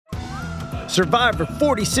Survivor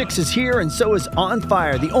 46 is here, and so is On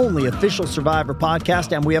Fire, the only official Survivor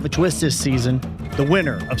podcast, and we have a twist this season. The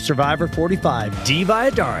winner of Survivor 45, D.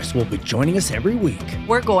 Valladares, will be joining us every week.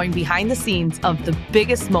 We're going behind the scenes of the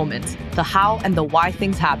biggest moments, the how and the why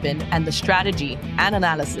things happen, and the strategy and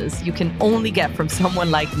analysis you can only get from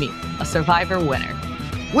someone like me, a Survivor winner.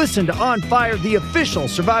 Listen to On Fire, the official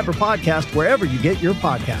Survivor podcast, wherever you get your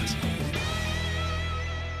podcasts.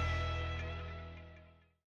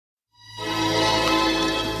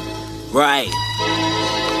 Right.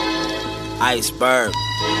 Iceberg.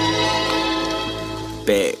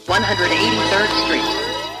 Big. 183rd Street.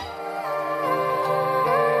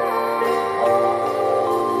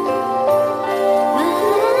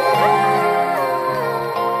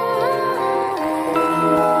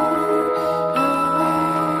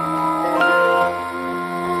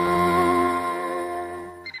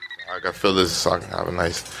 I feel this so I can have a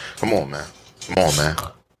nice. Come on, man. Come on, man.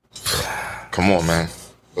 Come on, man.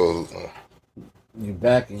 You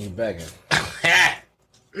back and you backing. That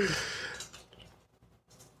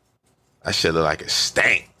shit look like it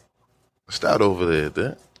stank. What's that over there,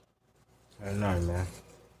 dude? Nothing, man.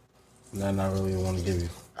 Nothing I really want to give you.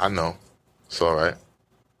 I know. It's all right.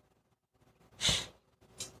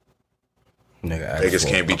 Niggas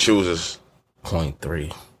can't be choosers.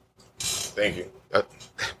 0.3. Thank you.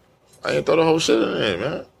 I ain't throw the whole shit in there,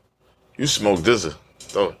 man. You smoke Dizzer.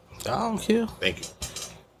 Throw it. I don't care. Thank you.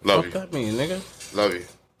 Love you. What that mean, nigga? Love you.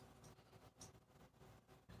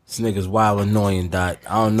 This nigga's wild annoying, Dot.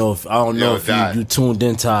 I don't know if you tuned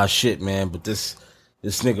into our shit, man, but this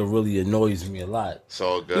nigga really annoys me a lot. It's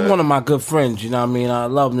all good. He's one of my good friends, you know what I mean? I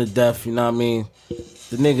love him to death, you know what I mean?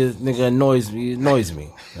 The nigga annoys me. You know what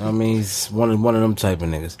I mean? He's one of them type of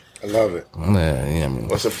niggas. I love it. Yeah, I mean.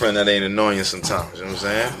 What's a friend that ain't annoying sometimes? You know what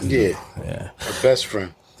I'm saying? Yeah. My best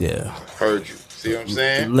friend. Yeah. Heard you. See what I'm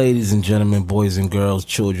saying? Ladies and gentlemen, boys and girls,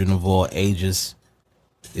 children of all ages,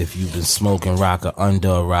 if you've been smoking rock or under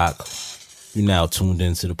a rock, you're now tuned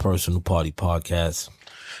into the Personal Party Podcast.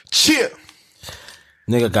 Cheer!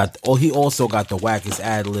 Nigga he also got the wackest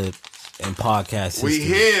ad-lib in podcast history. We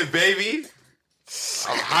here, baby.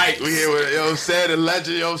 I'm hyped. We here with, the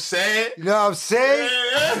legend, you know what I'm saying? You know what I'm saying?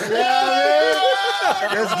 Yeah.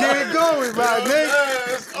 Let's get it going, my nigga.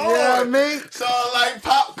 You know what I mean? Sound like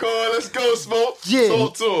popcorn. Let's go, Smoke. Yeah.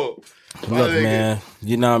 Talk to him. Look, man,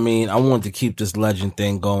 you know what I mean? I wanted to keep this legend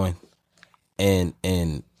thing going. And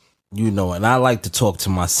you know, and I like to talk to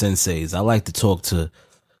my senseis. I like to talk to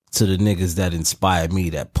the niggas that inspire me,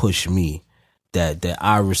 that push me, that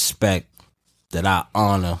I respect, that I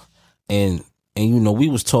honor. And you know, we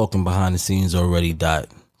was talking behind the scenes already, Dot.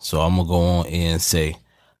 So I'm gonna go on air and say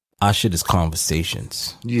our shit is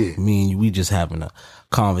conversations. Yeah. I mean, we just having a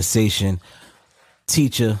conversation.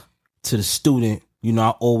 Teacher to the student. You know,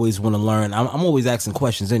 I always want to learn. I'm always asking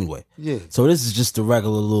questions anyway. Yeah. So this is just a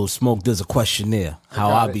regular little smoke. There's a questionnaire.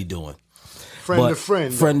 How I be doing. Friend to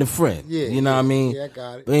friend. Friend to friend. Yeah. You know what I mean? Yeah, I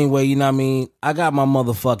got it. But anyway, you know what I mean? I got my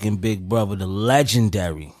motherfucking big brother, the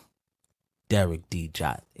legendary Derek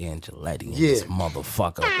D.Dot Angelettie in this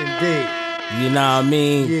motherfucker. Indeed. You know what I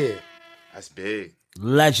mean? Yeah. That's big.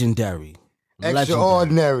 Legendary.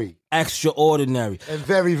 Extraordinary. Extraordinary. And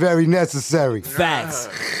very, very necessary. Facts.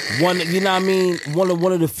 You know what I mean? One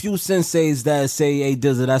of the few senseis that say, hey,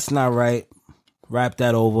 Dizzer, that's not right. Rap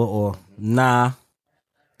that over. Or, nah,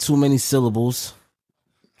 too many syllables.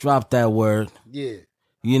 Drop that word. Yeah.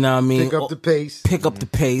 You know what I mean? Pick up the pace. Pick up the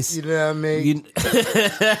pace. You know what I mean?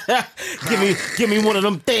 Give me one of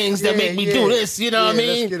them things that make me do this. You know what I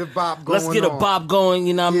mean? Let's get a bop going. Let's get a bop going.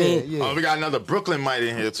 You know what I mean? Yeah. Oh, we got another Brooklyn mite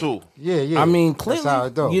in here too. Yeah. I mean, clearly, that's how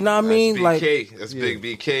it go. You know what I mean? BK. Like That's Big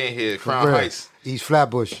BK in here. Crown Heights. East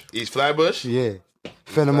Flatbush. East Flatbush? Yeah.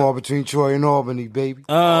 Fenimore between Troy and Albany, baby.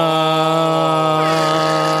 Yeah,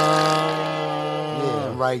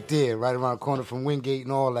 right there. Right around the corner from Wingate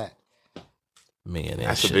and all that. Man,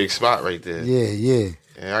 that's a big spot right there. Yeah.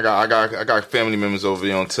 And I got family members over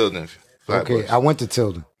there on Tilden. Okay, I went to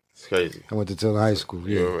Tilden. It's crazy. I went to Tilden High School.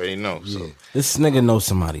 You already know. So. This nigga knows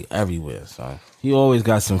somebody everywhere, son. He always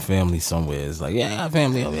got some family somewhere. It's like, yeah, I got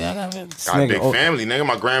family over here. I got a big family, nigga.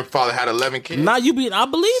 My grandfather had 11 kids. Nah, I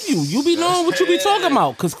believe you. You be knowing what you be talking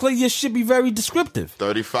about. Because Clay, your shit be very descriptive.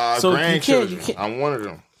 35 so grandchildren. You can't. I'm one of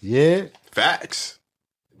them. Yeah. Facts.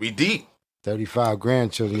 We deep. 35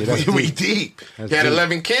 grandchildren. Yeah, that's we deep. He had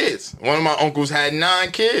 11 kids. One of my uncles had 9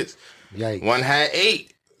 kids. Yikes. One had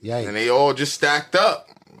 8. Yikes. And they all just stacked up.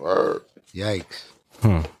 Word. Yikes.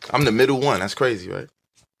 I'm the middle one. That's crazy, right?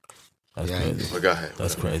 That's crazy. But go ahead.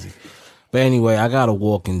 That's crazy. But anyway, I got a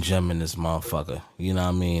walking gem in this motherfucker. You know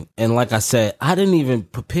what I mean? And like I said, I didn't even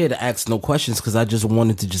prepare to ask no questions because I just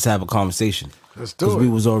wanted to just have a conversation. Let's do it. Because we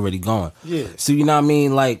was already going. Yeah. So you know what I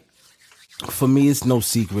mean? Like, for me, it's no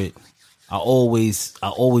secret. I always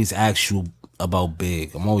ask you about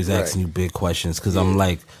big. I'm always asking you big questions because I'm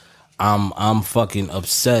like, I'm fucking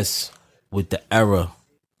obsessed with the era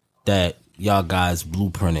that y'all guys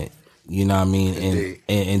blueprinted. You know what I mean?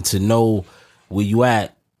 And to know where you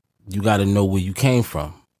at, you got to know where you came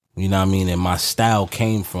from. You know what I mean? And my style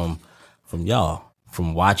came from y'all,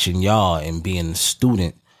 from watching y'all and being a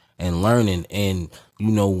student and learning. And,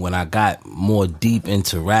 you know, when I got more deep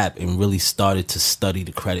into rap and really started to study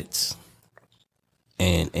the credits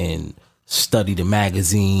and study the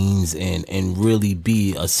magazines and really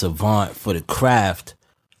be a savant for the craft,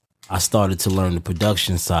 I started to learn the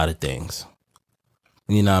production side of things.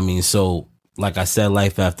 You know what I mean? So, like I said,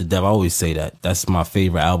 Life After Death, I always say that. That's my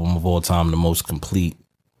favorite album of all time, the most complete,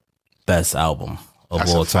 best album of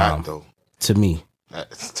That's all a fact, time. though. To me.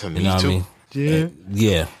 That's to You me know too. what I mean? Yeah.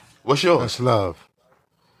 Yeah. What's yours? That's love.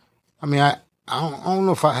 I mean, I don't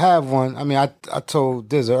know if I have one. I mean, I told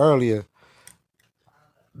Dizza earlier,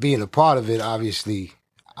 being a part of it, obviously,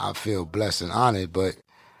 I feel blessed and honored, but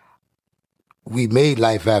we made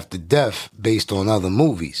Life After Death based on other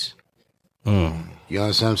movies. You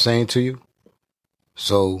understand what I'm saying to you?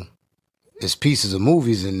 So, it's pieces of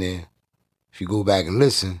movies in there. If you go back and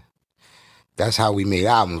listen, that's how we made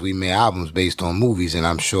albums. We made albums based on movies, and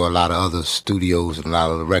I'm sure a lot of other studios and a lot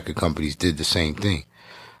of the record companies did the same thing.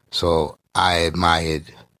 So, I admired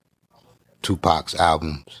Tupac's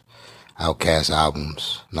albums, Outkast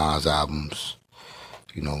albums, Nas albums,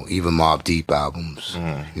 you know, even Mobb Deep albums.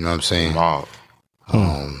 You know what I'm saying? Mob.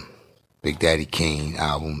 Big Daddy Kane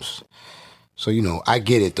albums. So, you know, I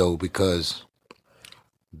get it though, because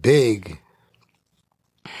Big,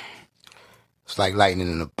 it's like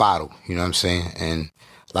lightning in a bottle, you know what I'm saying? And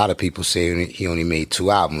a lot of people say he only made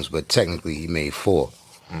 2 albums, but technically he made 4.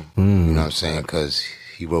 You know what I'm saying? Because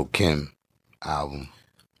he wrote Kim album,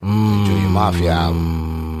 the Junior Mafia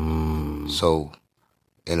album. So,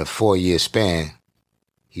 in a 4-year span,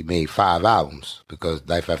 he made 5 albums because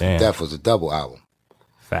Life After Death was a double album.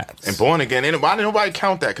 Facts. And Born Again, why did nobody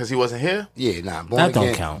count that? Because he wasn't here? Yeah, nah. Born That Again,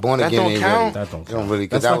 don't count. Born That Again don't ain't count? Really, That don't It don't count. really,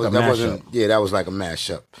 That's that like was, a that mashup. wasn't. Yeah, that was like a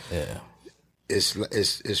mashup. Yeah.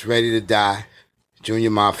 It's Ready to Die, Junior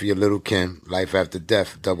Mafia, Little Kim, Life After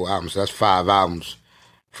Death, double albums. So that's 5 albums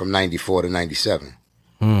from 94 to 97.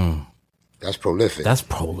 That's prolific. That's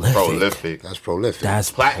prolific. Prolific. That's prolific. That's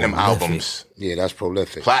Platinum prolific. albums. Yeah, that's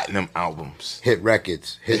prolific. Platinum albums. Hit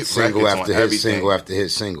records. Hit Hit single records after on hit everything. single after hit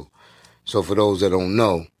single. So for those that don't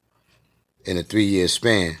know, in a 3-year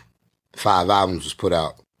span, 5 albums was put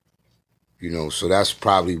out. You know, so that's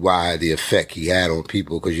probably why the effect he had on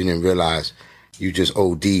people, because you didn't realize you just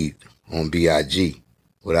OD'd on B.I.G.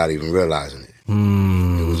 without even realizing it.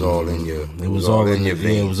 It was all in your. It was all in your veins.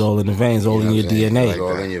 veins. It was all in the veins, all You know in what your I'm saying? DNA. It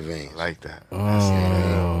was all in your veins. Like that.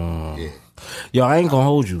 Yeah. Yo, I ain't gonna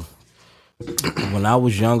hold you. When I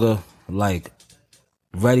was younger, like,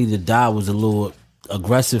 Ready to Die was a little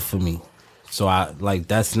aggressive for me. So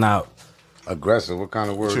that's not Aggressive. What kind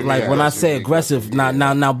of word? like when I say aggressive.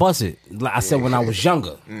 Now, bust it. Like I said when I was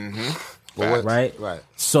younger, right? Right.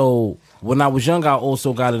 So when I was younger, I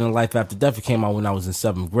also got into Life After Death. It came out when I was in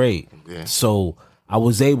 7th grade. Yeah. So I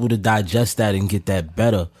was able to digest that and get that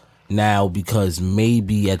better now, because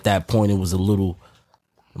maybe at that point it was a little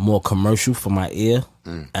more commercial for my ear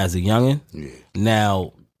as a youngin'. Yeah.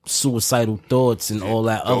 Now, Suicidal Thoughts and all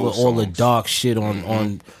that all the dark shit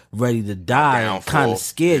on Ready to Die Downfall. kind of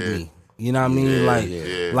scared me. You know what I mean?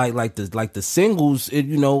 Like the singles.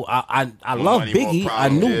 You know, I love Money, More Biggie. I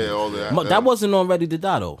Problems, knew all that. that wasn't on Ready to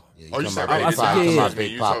Die though. Oh, you said I Ready to said, Die. yeah,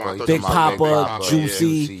 Big You Papa. talking about- Big talking about Papa, Papa, Juicy.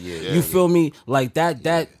 yeah. You feel me? Like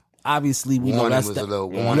that. Obviously, we know Wanted that's was the a little-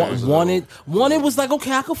 Wanted was a wanted. little- Wanted was like,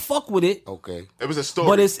 okay, I could fuck with it. Okay. It was a story.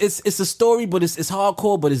 But it's a story, but it's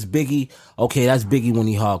hardcore, but it's Biggie. Okay, that's Biggie when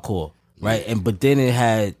he hardcore, right? But then it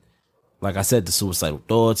had, like I said, the Suicidal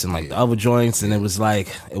Thoughts and like the other joints, and it was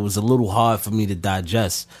a little hard for me to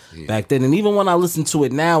digest back then. And even when I listen to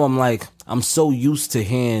it now, I'm like, I'm so used to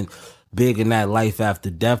hearing Big in that Life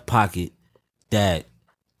After Death pocket that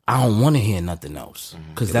I don't want to hear nothing else,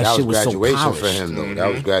 because that shit was so graduation polished. for him though.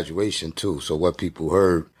 That was graduation too. So what people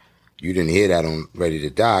heard, you didn't hear that on Ready to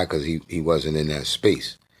Die because he wasn't in that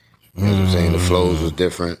space. You know what I'm saying? The flows was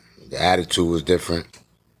different, the attitude was different.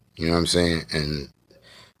 You know what I'm saying? And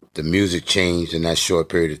the music changed in that short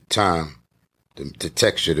period of time. The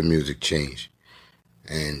texture of the music changed,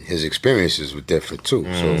 and his experiences were different too.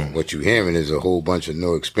 So what you hearing is a whole bunch of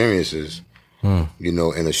no experiences you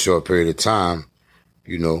know, in a short period of time,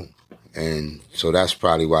 you know. And so that's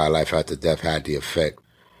probably why Life After Death had the effect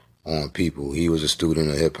on people. He was a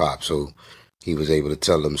student of hip-hop, so he was able to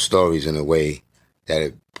tell them stories in a way that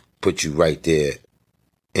it put you right there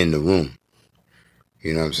in the room.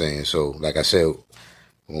 You know what I'm saying? So, like I said,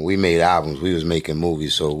 when we made albums, we was making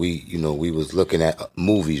movies, so we was looking at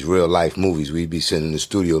movies, real-life movies. We'd be sitting in the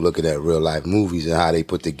studio looking at real-life movies and how they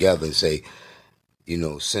put together and say, you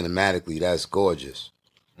know, cinematically, that's gorgeous.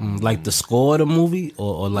 Like the score of the movie,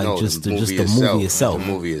 or like No, just the movie movie itself. The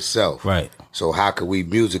movie itself. Right. So how could we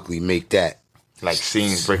musically make that? Like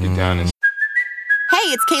scenes, break it down. And Hey,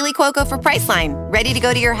 it's Kaylee Cuoco for Priceline. Ready to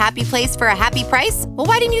go to your happy place for a happy price? Well,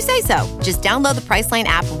 why didn't you say so? Just download the Priceline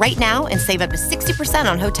app right now and save up to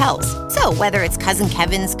 60% on hotels. So whether it's Cousin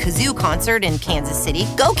Kevin's Kazoo Concert in Kansas City,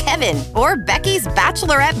 go Kevin, or Becky's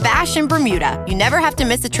Bachelorette Bash in Bermuda, you never have to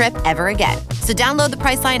miss a trip ever again. So download the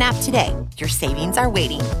Priceline app today. Your savings are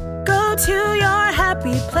waiting. Go to your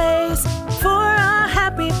happy place for a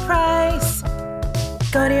happy price.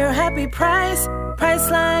 Go to your happy price,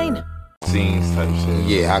 Priceline. scenes type shit.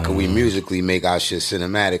 Yeah, how can we musically make our shit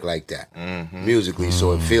cinematic like that? Musically,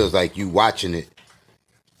 so it feels like you watching it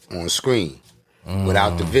on screen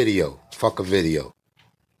without the video. Fuck a video.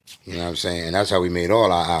 You know what I'm saying? And that's how we made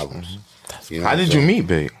all our albums. You know How did you meet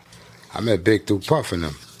Big? I met Big through Puff and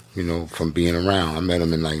them, you know, from being around. I met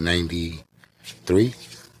him in like 93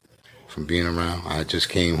 from being around. I just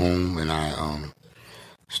came home and I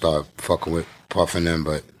started fucking with Puff and them,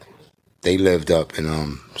 but they lived up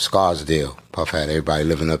in Scarsdale. Puff had everybody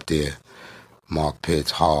living up there. Mark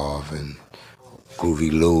Pitts, Harv, and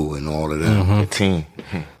Groovy Lou, and all of them. The team.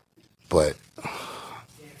 But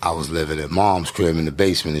I was living at Mom's crib in the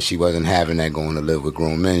basement, and she wasn't having that going to live with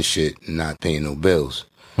grown men shit and not paying no bills.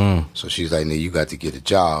 So she's like, "Nigga, you got to get a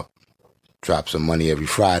job, drop some money every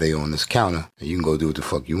Friday on this counter, and you can go do what the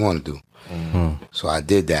fuck you want to do." So I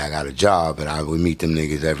did that. I got a job, and I would meet them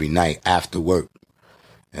niggas every night after work.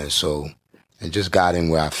 And so, and just got in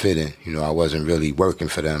where I fit in. You know, I wasn't really working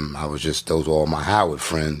for them. I was just, those were all my Howard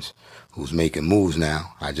friends who's making moves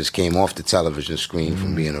now. I just came off the television screen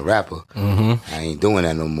from being a rapper. I ain't doing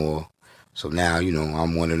that no more. So now, you know,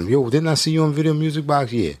 I'm one of them. Yo, didn't I see you on Video Music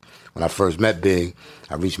Box? Yeah. When I first met Big,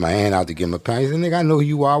 I reached my hand out to give him a pound. He said, "Nigga, I know who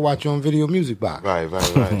you are. I watch you on Video Music Box." Right.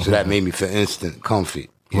 So that made me feel instant comfy.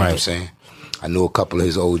 You know what I'm saying? I knew a couple of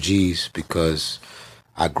his OGs because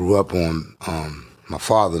I grew up on, my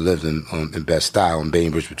father lived in Bed-Stuy on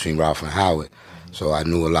Bainbridge between Ralph and Howard. So I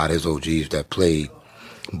knew a lot of his OGs that played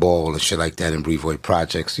ball and shit like that in Brevoort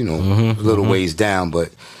Projects, you know, a little ways down,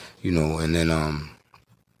 but, you know, and then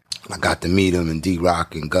I got to meet him and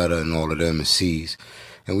D-Rock and Gutter and all of them and C's.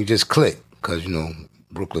 And we just clicked because, you know,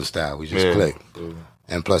 Brooklyn style, we just clicked.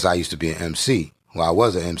 And plus I used to be an MC. Well, I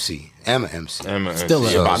was an MC. Am an MC. Still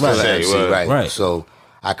So I'm still an MC, right. Right. So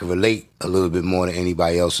I could relate a little bit more than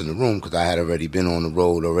anybody else in the room because I had already been on the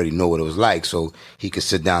road, already know what it was like. So he could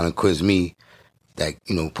sit down and quiz me that,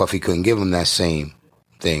 you know, Puffy couldn't give him that same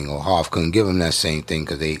thing or Harv couldn't give him that same thing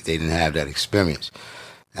because they didn't have that experience.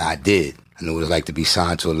 And I did. I know what it's like to be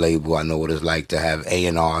signed to a label. I know what it's like to have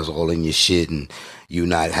A&Rs all in your shit and you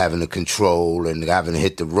not having the control and having to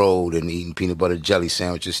hit the road and eating peanut butter jelly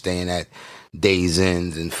sandwiches, staying at Days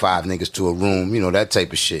Inns and 5 niggas to a room, you know, that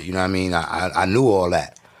type of shit. You know what I mean? I knew all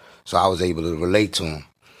that. So I was able to relate to him.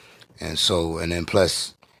 And so, and then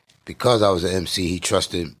plus, because I was an MC, he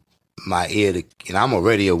trusted my ear to, and I'm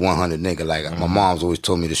already a 100 nigga. Like, my mom's always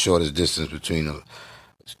told me the shortest distance between the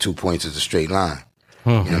 2 points is a straight line.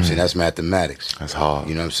 You know what I'm saying? That's mathematics. That's hard.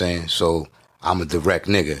 You know what I'm saying? So I'm a direct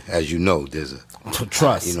nigga, as you know. There's a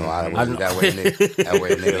Trust. You know, that way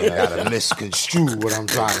nigga ain't gotta misconstrue what I'm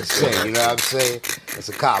trying to say. You know what I'm saying? It's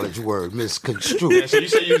a college word, misconstrue. Yeah, so you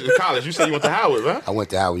said you was in college. You said you went to Howard, right? I went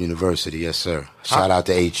to Howard University, yes sir. Shout out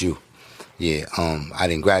to HU. Yeah, I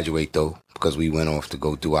didn't graduate though because we went off to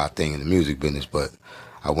go do our thing in the music business. But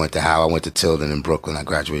I went to Howard. I went to Tilden in Brooklyn. I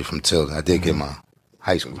graduated from Tilden. I did get my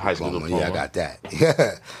high school diploma. Yeah, I got that.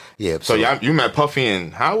 Yeah. So you met Puffy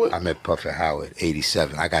in Howard? I met Puffy at Howard,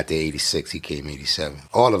 87. I got there 86. He came 87.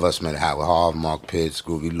 All of us met at Howard. Harv, Mark Pitts,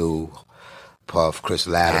 Groovy Lou, Puff, Chris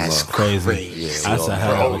Latimer. That's crazy. Yeah, That's a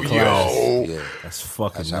hell of a class. Yo. Yeah. That's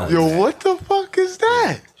fucking That's how nuts. Yo, what the fuck is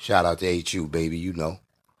that? Shout out to HU, baby, you know.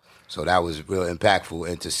 So that was real impactful.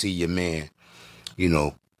 And to see your man, you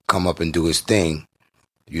know, come up and do his thing,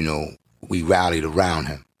 you know, we rallied around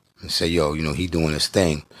him and say, yo, you know, he doing his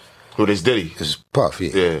thing. Who this Diddy? This is Puff,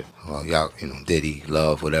 yeah. Yeah. Well, y'all, you know, Diddy,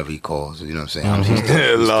 Love, whatever he calls it, you know what I'm saying?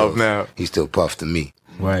 He's Love now. He's still Puff to me.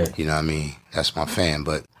 Right. You know what I mean? That's my fan.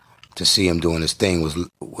 But to see him doing his thing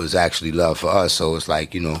was actually love for us. So it's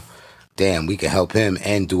like, you know, damn, we can help him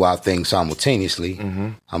and do our thing simultaneously,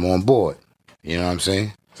 I'm on board. You know what I'm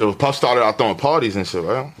saying? So Puff started out throwing parties and shit,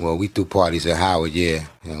 right? Well, we threw parties at Howard, yeah.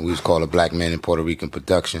 And we was called a Black Man in Puerto Rican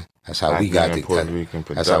Production. That's how we got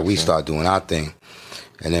that's how we started doing our thing.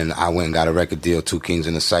 And then I went and got a record deal, Two Kings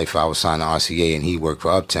in the Cypher. I was signed to RCA and he worked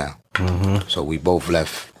for Uptown. So we both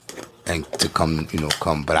left and to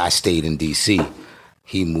come, but I stayed in DC.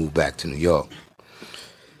 He moved back to New York.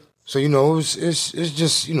 So, it's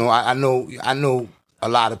just, I know a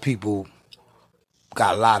lot of people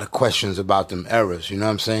got a lot of questions about them eras, you know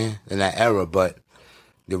what I'm saying? In that era, but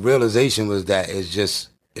the realization was that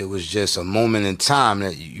it was just a moment in time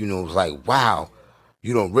that, it was like, wow,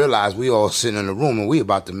 you don't realize we all sitting in the room and we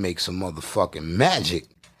about to make some motherfucking magic.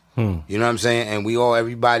 You know what I'm saying? And we all,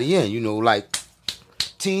 everybody in, like,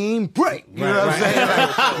 team break. You know what I'm saying?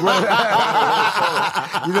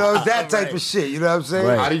 It's that type of shit. You know what I'm saying?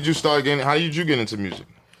 Right. How did you get into music?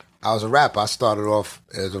 I was a rapper. I started off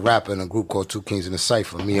as a rapper in a group called Two Kings in the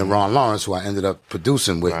Cypher. Me and Ron Lawrence, who I ended up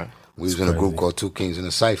producing with. Right. We was in a group called Two Kings in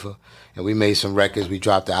the Cypher. And we made some records. We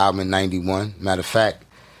dropped the album in 91. Matter of fact,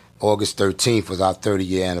 August 13th was our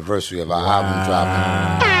 30-year anniversary of our album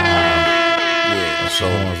dropping. So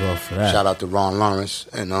shout out to Ron Lawrence.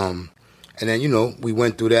 And then, we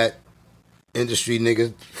went through that industry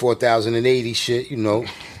nigga 4080 shit,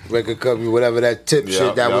 record company, whatever that tip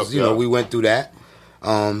shit. That was, we went through that.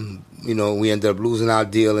 We ended up losing our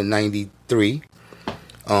deal in 93.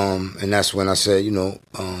 And that's when I said,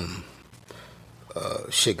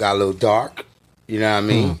 shit got a little dark. You know what I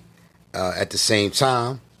mean? At the same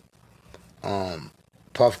time,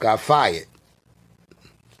 Puff got fired.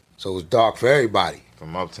 So it was dark for everybody.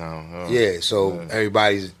 From Uptown. Yeah, so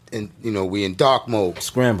everybody's in, we in dark mode.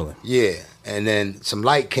 Scrambling. Yeah, and then some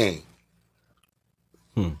light came.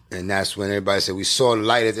 And that's when everybody said, we saw the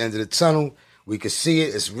light at the end of the tunnel. We could see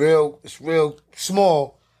it. It's real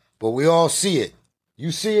small, but we all see it.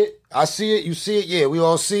 You see it. I see it. You see it. Yeah, we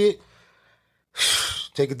all see it.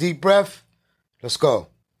 Take a deep breath. Let's go.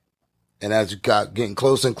 And as you got getting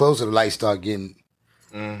closer and closer, the lights start getting,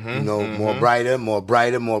 more brighter, more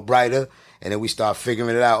brighter, more brighter. And then we start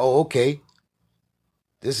figuring it out. Oh, okay.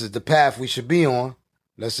 This is the path we should be on.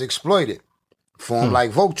 Let's exploit it. Form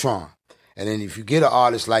like Voltron. And then if you get an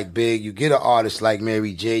artist like Big, you get an artist like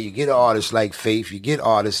Mary J, you get an artist like Faith, you get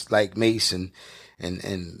artists like Mason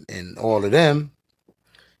and all of them,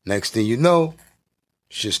 next thing you know,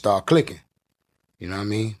 shit start clicking. You know what I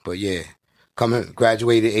mean? But yeah,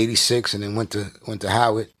 graduated 86 and then went to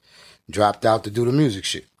Howard, dropped out to do the music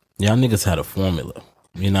shit. Y'all niggas had a formula.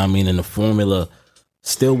 You know what I mean? And the formula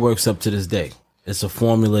still works up to this day. It's a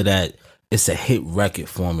formula it's a hit record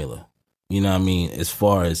formula. You know what I mean? As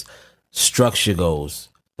far as structure goes,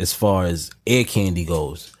 as far as Air Candy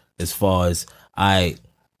goes, as far as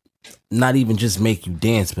not even just make you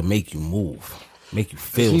dance, but make you move, make you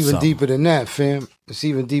feel It's even something. deeper than that, fam. It's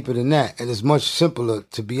even deeper than that. And it's much simpler,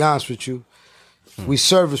 to be honest with you. We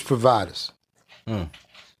service providers.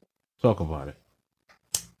 Talk about it.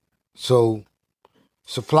 So,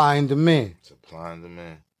 supply and demand. Supply and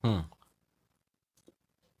demand.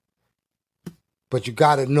 But you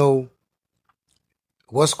got to know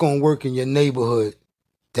what's going to work in your neighborhood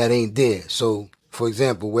that ain't there. So, for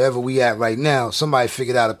example, wherever we at right now, somebody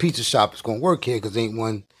figured out a pizza shop is going to work here because there ain't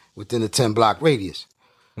one within a 10-block radius.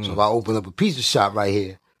 So if I open up a pizza shop right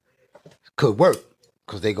here, it could work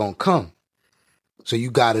because they going to come. So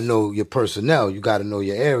you got to know your personnel. You got to know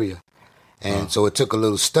your area. And so it took a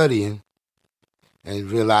little studying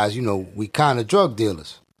and realized, we kind of drug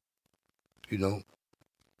dealers, And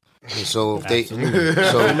so if they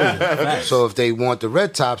so if they want the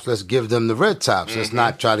red tops, let's give them the red tops. Let's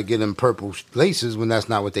not try to get them purple laces when that's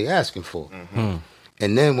not what they're asking for.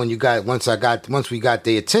 And then once we got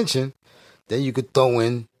their attention, then you could throw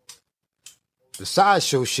in the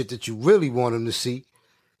sideshow shit that you really want them to see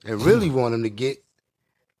and really want them to get,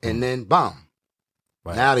 and then bomb.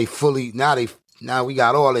 Right. Now we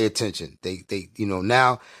got all their attention. They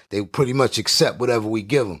now they pretty much accept whatever we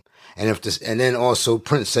give them. And then also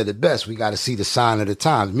Prince said it best, we got to see the sign of the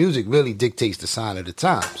times. Music really dictates the sign of the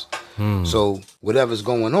times. So whatever's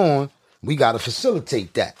going on, we got to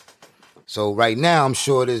facilitate that. So right now, I'm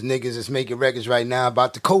sure there's niggas that's making records right now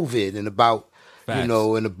about the COVID and about,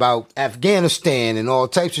 and about Afghanistan and all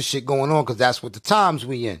types of shit going on because that's what the times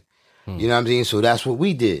we in. You know what I'm saying? So that's what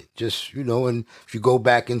we did. Just, and if you go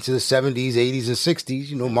back into the 70s, 80s, and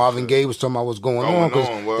 60s, Marvin Gaye was talking about what's going on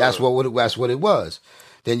because that's what it was.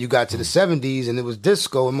 Then you got to the 70s and it was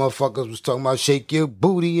disco and motherfuckers was talking about shake your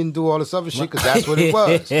booty and do all this other shit because that's what it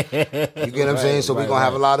was. You get what I'm saying? So we're going to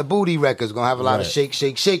have a lot of booty records. We're going to have a lot of shake,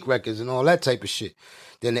 shake, shake records and all that type of shit.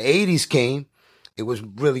 Then the 80s came. It was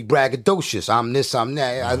really braggadocious. I'm this, I'm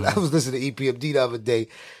that. I was listening to EPMD the other day.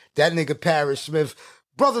 That nigga Parrish Smith,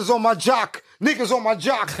 brothers on my jock, niggas on my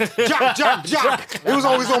jock, jock. It was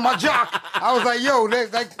always on my jock. I was like, yo,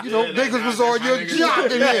 niggas was on your jock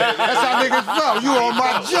in here. That's how niggas felt. You on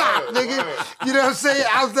my jock, nigga. You know what I'm saying?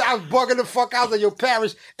 I was bugging the fuck out. I was like, yo,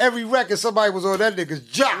 Parrish, every record somebody was on that nigga's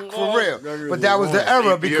jock, for real. But that was the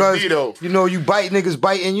era because, you bite niggas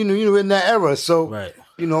biting, you know, in that era. So, right.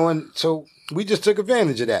 And so we just took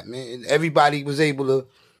advantage of that, man. And everybody was able to,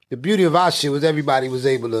 the beauty of our shit was everybody was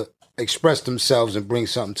able to express themselves and bring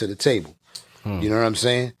something to the table. You know what I'm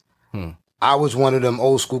saying? I was one of them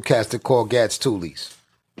old school cats that called Gats Toolies.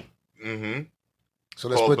 Mm-hmm. So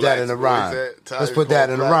let's put that in a rhyme. Let's put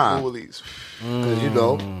that in a rhyme. Because,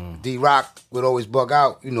 D-Rock would always bug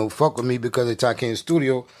out, fuck with me because every time I came in the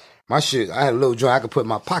studio, my shit, I had a little joint I could put in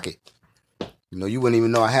my pocket. You wouldn't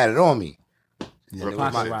even know I had it on me. Yeah, that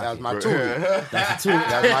was my toolie. That's a toolie.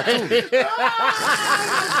 That was my toolie.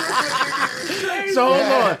 So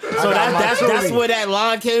hold on. So that's where that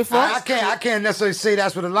line came from? I can't necessarily say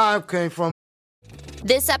that's where the line came from.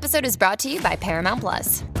 This episode is brought to you by Paramount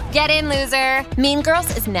Plus. Get in, loser! Mean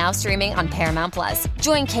Girls is now streaming on Paramount Plus.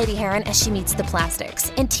 Join Katie Heron as she meets the plastics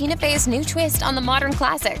in Tina Fey's new twist on the modern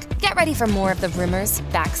classic. Get ready for more of the rumors,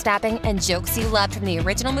 backstabbing, and jokes you loved from the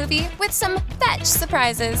original movie with some fetch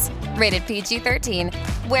surprises. Rated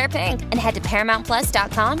PG-13. Wear pink and head to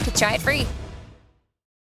ParamountPlus.com to try it free.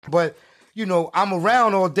 But, I'm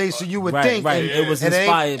around all day, so you would think. Right, it was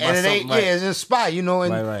inspired by something. Yeah, it's inspired,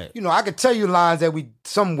 and, I could tell you lines that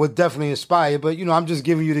some were definitely inspired, but, I'm just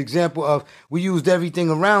giving you the example of we used everything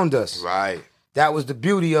around us. Right. That was the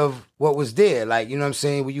beauty of what was there. Like, you know what I'm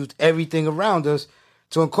saying? We used everything around us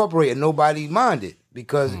to incorporate it. Nobody minded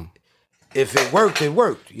because if it worked, it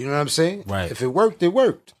worked. You know what I'm saying? Right. If it worked, it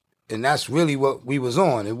worked. And that's really what we was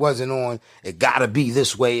on. It wasn't on, it gotta be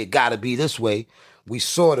this way, it gotta be this way. We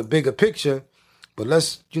saw the bigger picture, but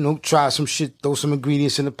let's, try some shit, throw some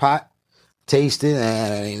ingredients in the pot, taste it,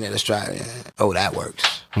 and let's try it. Oh, that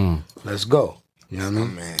works. Let's go. You know what I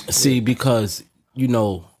mean? Man. See, because,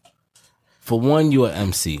 for one, you're an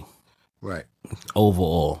MC. Right.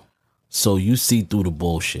 Overall. So you see through the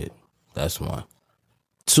bullshit. That's one.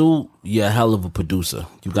 Two, you're a hell of a producer.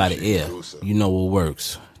 You got an ear. You know what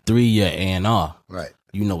works. Three, you're A&R. Right.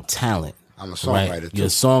 You know talent. I'm a songwriter, too. You're a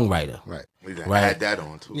songwriter. Right. We gotta add that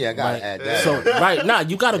on, too. Yeah, I gotta add that. So,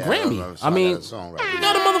 you got a Grammy. You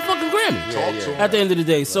got a motherfucking Grammy. Yeah. At the end of the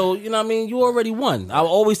day. So, you already won. I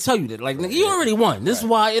always tell you that. Like, nigga, you already won. This is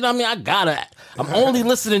why, I'm only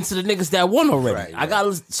listening to the niggas that won already. I gotta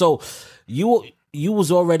listen. So, you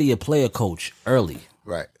was already a player coach early.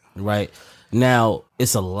 Right. Right. Now,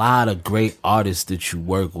 it's a lot of great artists that you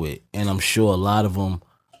work with. And I'm sure a lot of them,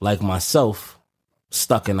 like myself,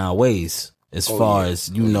 stuck in our ways. As far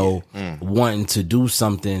as, wanting to do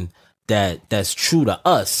something that's true to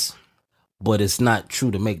us, but it's not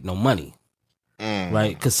true to make no money.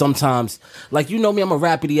 Right? Because sometimes, like, me, I'm a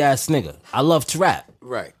rapidy ass nigga. I love to rap.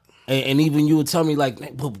 Right. And even you would tell me,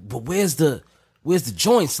 like, but where's the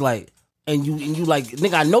joints? Like, and you like,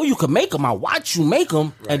 nigga, I know you can make them. I watch you make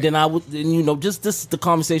them. Right. And then I would, just this is the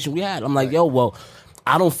conversation we had. I'm like, yo, well,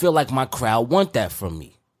 I don't feel like my crowd want that from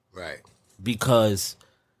me. Right. Because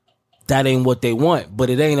that ain't what they want, but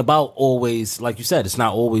it ain't about always, like you said, it's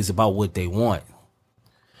not always about what they want.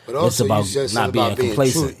 But also, it's about not being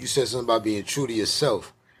complacent. You said something about being true to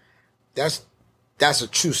yourself. That's a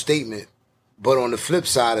true statement. But on the flip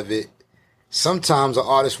side of it, sometimes an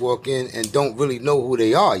artist walk in and don't really know who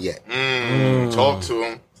they are yet. Talk to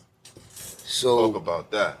them. So talk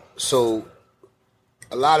about that. So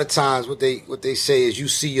a lot of times, what they say is you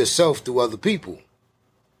see yourself through other people.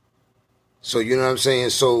 So you know what I'm saying.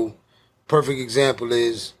 So perfect example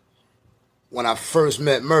is when I first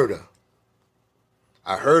met Murder.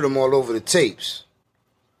 I heard him all over the tapes.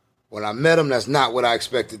 When I met him, that's not what I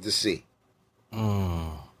expected to see.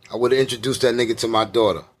 I would have introduced that nigga to my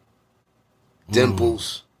daughter.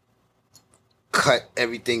 Dimples, cut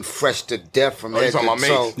everything fresh to death from head to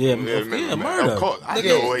toe. Yeah, Murder. Of course. I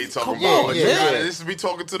know what he's talking about. This is me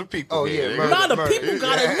talking to the people. Oh, yeah, Murder. Now the people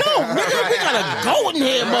gotta know, nigga. We gotta go in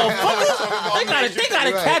here, motherfuckers. They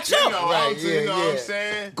gotta catch up. You know what I'm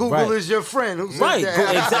saying? Google is your friend. Who said right,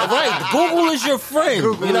 that? right. Google is your friend.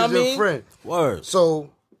 Google you know is what I your mean? friend. Word. So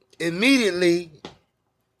immediately,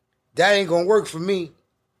 that ain't gonna work for me.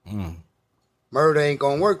 Murder ain't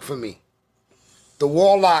gonna work for me. The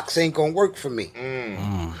Warlocks ain't gonna work for me.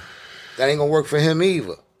 That ain't gonna work for him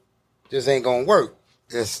either. Just ain't gonna work.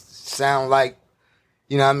 Just sound like,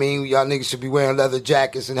 You know what I mean? Y'all niggas should be wearing leather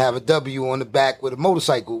jackets and have a W on the back with a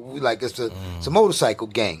motorcycle. Like it's a motorcycle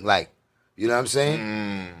gang. Like, you know what I'm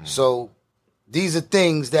saying? So these are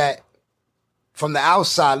things that from the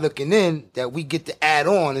outside looking in that we get to add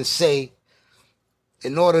on and say,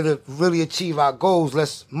 in order to really achieve our goals,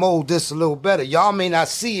 let's mold this a little better. Y'all may not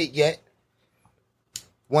see it yet.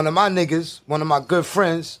 One of my niggas, one of my good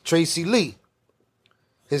friends, Tracy Lee,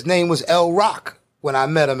 his name was L Rock. When I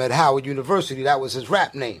met him at Howard University, that was his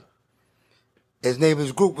rap name. His name,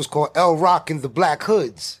 his group was called L Rock and the Black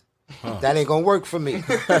Hoods. That ain't gonna work for me.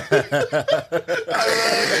 That's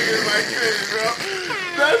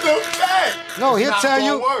a fact. No, he'll It's not tell gonna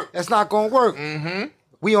you work. that's not gonna work.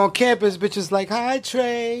 We on campus, bitches like, hi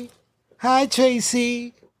Trey, hi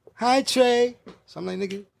Tracy, hi Trey. So I'm like,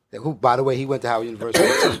 nigga, who, by the way, he went to Howard University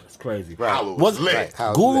too. It's crazy. Right. Howard was lit. Right.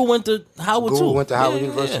 Howard Guru lit. went to Howard too. Guru went to Howard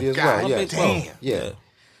University as well. God Yeah. damn. Yeah.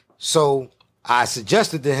 So I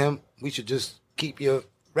suggested to him, we should just keep your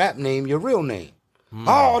rap name your real name.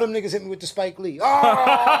 Oh, them niggas hit me with the Spike Lee. Oh,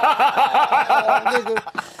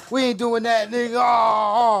 nigga, we ain't doing that, nigga.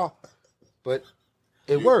 Oh. But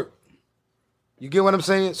it worked. You get what I'm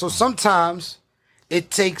saying? So sometimes it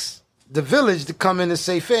takes the village to come in and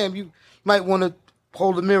say, fam, you might want to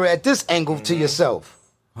hold the mirror at this angle to yourself.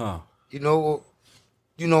 You know,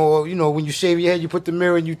 when you shave your head, you put the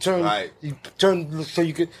mirror and you turn, Right. you turn so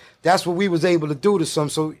you could. That's what we was able to do to some.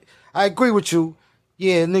 So I agree with you.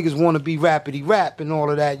 Yeah, niggas want to be rapidy rap and all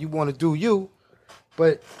of that. You want to do you,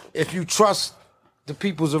 but if you trust the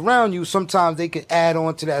peoples around you, sometimes they can add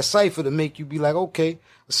on to that cipher to make you be like, okay,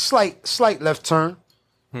 a slight left turn.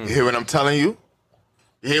 You hear what I'm telling you?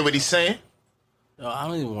 You hear what he's saying? Yo, I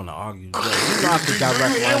don't even want to argue. Yo, you know I could You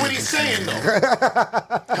direct hear what he's saying, though?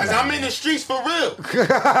 Because I'm in the streets for real. You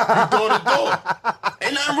door to door.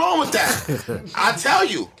 Ain't nothing wrong with that. I tell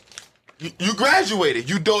you, you graduated.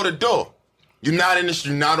 You door to door. You're not in the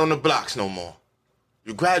street. You're not on the blocks no more.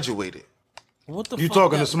 You graduated. What the You fuck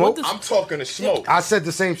talking that- to Smoke? what the- I'm talking to Smoke. I said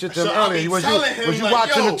the same shit to him So I earlier. be Was telling him, you like,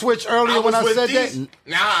 watching yo, the Twitch earlier when was I with said these- that?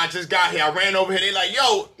 Nah, I just got here. I ran over here. They like,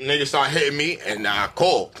 yo, niggas start hitting me, and I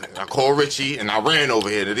called. I called Richie, and I ran over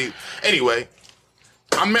here. Anyway,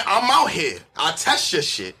 I'm out here. I test your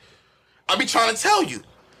shit. I be trying to tell you.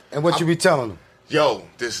 And what you be telling them? Yo,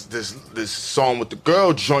 this song with the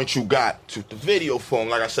girl joint you got, to the video for him.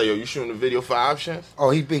 Like I said, yo, you shooting the video for Options? Oh,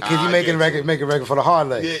 he making a record for the hard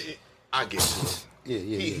leg. Yeah, I get to it. Yeah.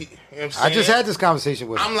 You know what I'm I just saying? had this conversation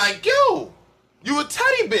with him. I'm like, yo, you a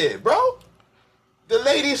teddy bear, bro. The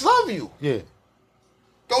ladies love you. Yeah.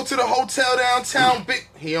 Go to the hotel downtown. Big.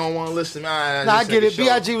 He don't want to listen. Nah, I get it.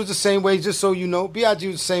 B.I.G. was the same way, just so you know. B.I.G.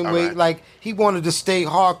 was the same All way. right. Like, he wanted to stay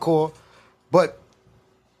hardcore. But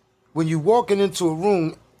when you walking into a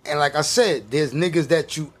room, and like I said, there's niggas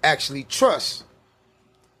that you actually trust,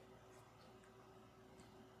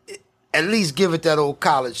 at least give it that old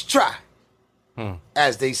college try,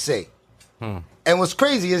 as they say. And what's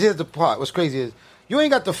crazy is, here's the part. What's crazy is, you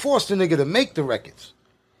ain't got to force the nigga to make the records.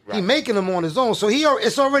 He making them on his own, so he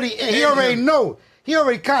already know. He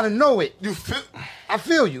already kind of know it. You feel? I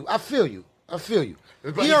feel you.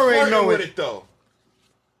 But He already know with it. it though.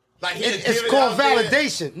 Like he It's called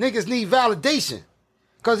validation. Niggas need validation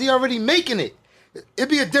because he already making it. It'd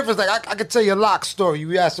be a difference. Like I could tell you a Lock story.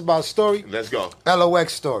 You asked about a story. Let's go.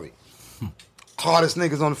 LOX story. Hardest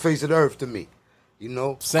niggas on the face of the earth to me. You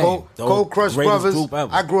know, Same. Cold Crush Greatest brothers. group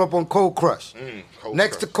ever. I grew up on Cold Crush. Cold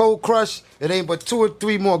Next Crush. to Cold Crush, it ain't but 2 or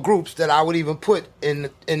 3 more groups that I would even put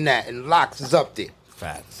in that, and Locks is up there.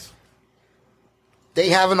 Facts. They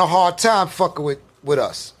having a hard time fucking with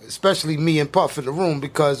us, especially me and Puff in the room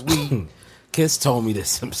because we. Kiss told me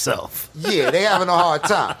this himself. Yeah, they having a hard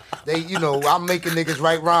time. I'm making niggas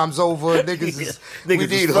write rhymes over. Niggas is we Niggas is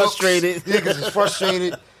need hooks. frustrated. Niggas is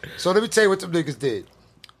frustrated. So let me tell you what them niggas did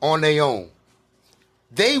on their own.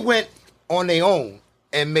 They went on their own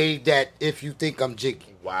and made that If You Think I'm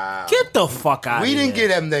Jiggy. Wow. Get the fuck out of We here. didn't give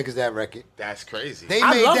them niggas that record. That's crazy. They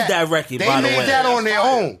I made love that record, They by the made way. that on their That's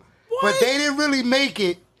fire. own. But they didn't really make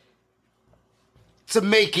it to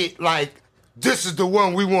make it like, this is the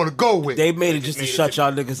one we want to go with. They made it just to shut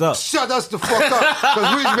y'all niggas up. Shut us the fuck up.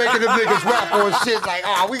 Because we was making them niggas rap on shit like,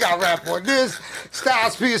 we got to rap on this.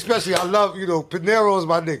 Styles P especially, I love, Pinero is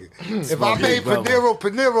my nigga. If I made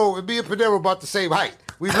Pinero, and me and Pinero about the same height.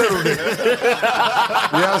 We little niggas. You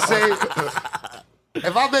know what I'm saying?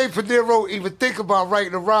 If I made Pinero even think about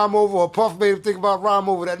writing a rhyme over, or Puff made him think about rhyme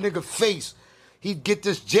over, that nigga face, he'd get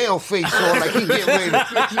this jail face on like he get ready to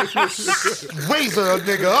razor a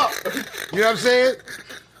nigga up. You know what I'm saying?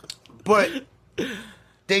 But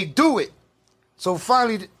they do it. So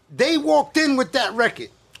finally, they walked in with that record.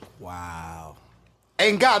 Wow.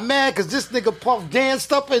 and got mad because this nigga Puff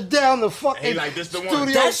danced up and down the fucking Hey, like, this the one.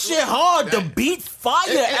 studio. That shit hard. The beat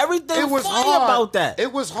fire. Everything it was fire hard about that.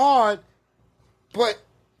 It was hard, but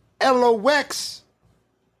LOX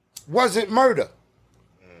wasn't murder.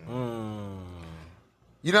 You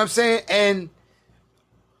know what I'm saying? And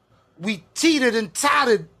we teetered and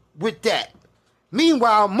tottered with that.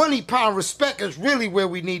 Meanwhile, Money, Pound, Respect is really where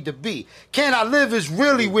we need to be. Can I Live is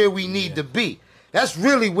really where we need to be. That's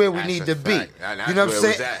really where we need to be. You know what I'm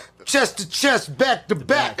saying? Chest to chest, back to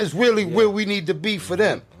back is really where we need to be for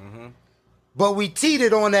them. But we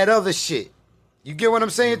teetered on that other shit. You get what I'm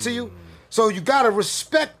saying to you? So you got to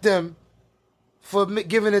respect them for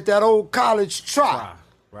giving it that old college try.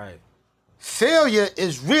 Right. Failure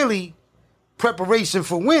is really preparation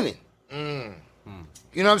for winning. You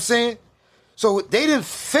know what I'm saying? So they didn't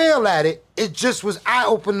fail at it. It just was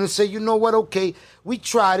eye-opening to say, you know what, okay, we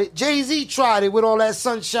tried it. Jay-Z tried it with all that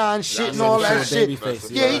sunshine shit and all that shit.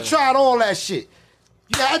 He tried all that shit.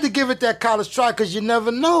 You had to give it that college try because you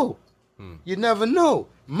never know. You never know.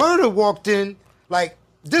 Murder walked in like,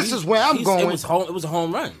 this is where I'm going. It was a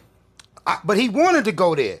home run. But he wanted to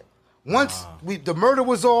go there. Once the murder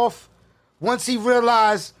was off, once he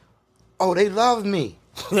realized, oh, they love me.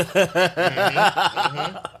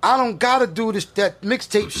 I don't gotta do that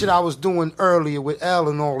mixtape shit I was doing earlier with L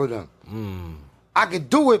and all of them. I could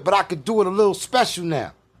do it, but I could do it a little special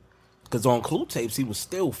now. Because on Clue tapes, he was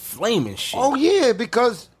still flaming shit. Oh yeah,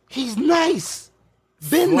 because he's nice.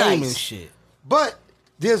 Been flaming nice. Shit. But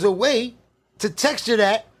there's a way to texture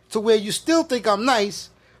that to where you still think I'm nice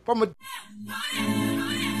from a...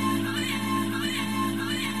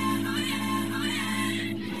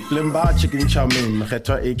 Limba Chicken Chowmin,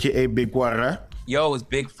 Mcheto aka Big Wara. Yo, it's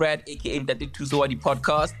Big Fred, aka the Tuzawadi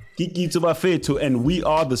Podcast. Kiki Tubafetu, and we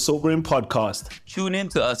are the Sobering Podcast. Tune in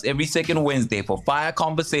to us every second Wednesday for fire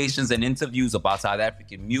conversations and interviews about South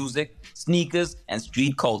African music, sneakers, and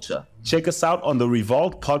street culture. Check us out on the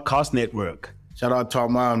Revolt Podcast Network. Shout out to our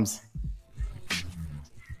moms.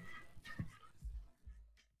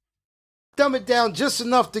 Dumb it down just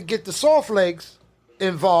enough to get the soft legs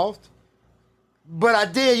involved. But I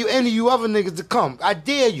dare you, any of you other niggas to come. I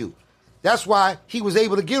dare you. That's why he was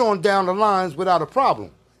able to get on down the lines without a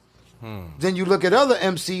problem. Then you look at other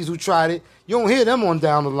MCs who tried it, you don't hear them on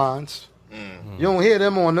down the lines. You don't hear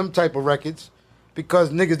them on them type of records because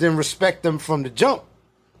niggas didn't respect them from the jump.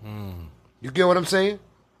 You get what I'm saying?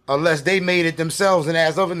 Unless they made it themselves and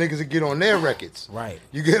asked other niggas to get on their records. Right.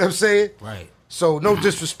 You get what I'm saying? Right. So no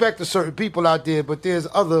disrespect to certain people out there, but there's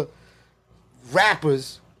other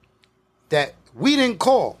rappers that we didn't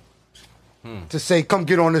call to say, come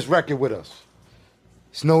get on this record with us.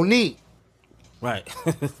 It's no need. Right.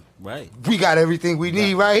 Right. We got everything we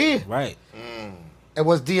need right here. Right. And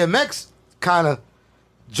was DMX kind of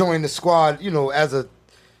joined the squad, as a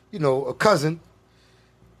cousin,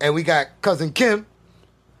 and we got Cousin Kim.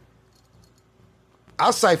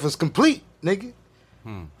 Our cipher's complete, nigga.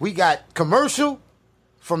 We got commercial,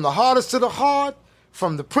 from the hardest to the hard,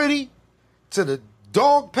 from the pretty to the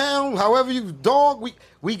dog pound, however you dog,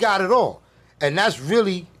 we got it all. And that's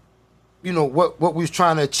really, what we was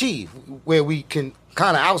trying to achieve, where we can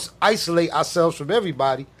kind of isolate ourselves from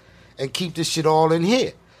everybody and keep this shit all in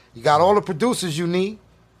here. You got all the producers you need.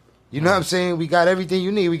 You know what I'm saying? We got everything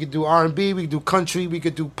you need. We could do R&B, we could do country, we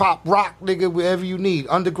could do pop, rock, nigga, whatever you need.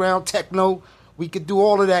 Underground, techno, we could do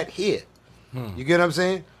all of that here. You get what I'm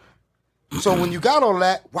saying? So when you got all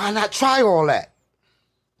that, why not try all that?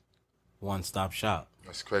 One-stop shop.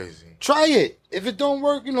 That's crazy. Try it. If it don't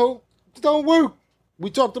work, it don't work. We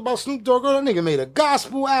talked about Snoop Dogg. That nigga made a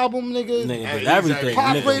gospel album, nigga. Nigga made everything.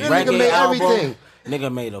 Pop nigga made album. everything.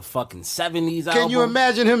 Nigga made a fucking 70s album. Can you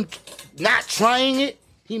imagine him not trying it?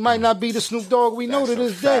 He might not be the Snoop Dogg we know to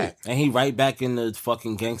this day. And he right back in the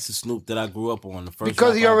fucking gangster Snoop that I grew up on. The first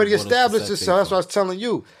because he already album established himself. That's what I was telling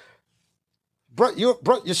you. Brush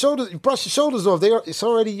your shoulders off. You're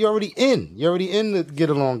already in. You're already in the Get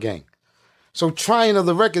Along gang. So trying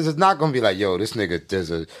other records is not gonna be like, yo, this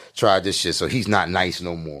nigga tried this shit, so he's not nice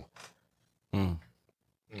no more.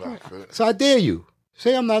 So I dare you.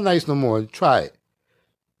 Say I'm not nice no more. Try it.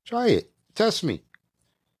 Try it. Test me.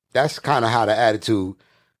 That's kind of how the attitude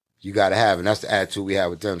you gotta have, and that's the attitude we have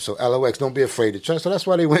with them. So LOX, don't be afraid to try. So that's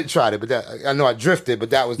why they went and tried it. But I know I drifted, but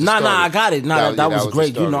that was the story. I got it. That was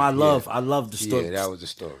great. I love the story. Yeah, that was the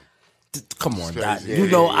story. Come on, Dot.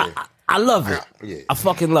 Yeah, I love it. Yeah. I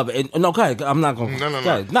fucking love it. And, no, go ahead. I'm not going to.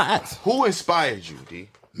 No. Not ask. Who inspired you, D?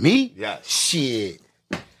 Me? Yes. Shit.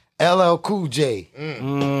 LL Cool J.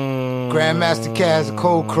 Grandmaster Caz,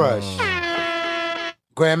 Cold Crush.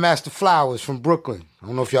 Grandmaster Flowers from Brooklyn. I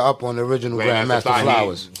don't know if y'all up on the original Grandmaster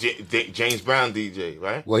Flowers. James Brown DJ,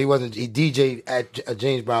 right? Well, he wasn't. He DJ'd at a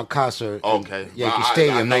James Brown concert Okay. in Yankee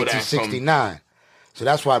Stadium, 1969. So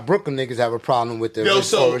that's why Brooklyn niggas have a problem with the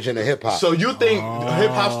origin of hip hop. So you think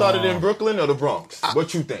hip hop started in Brooklyn or the Bronx?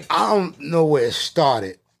 What you think? I don't know where it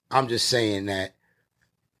started. I'm just saying that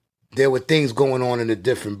there were things going on in the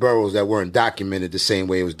different boroughs that weren't documented the same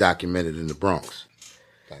way it was documented in the Bronx.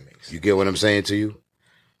 That makes sense. You get what I'm saying to you?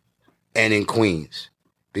 And in Queens.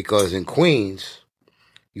 Because in Queens,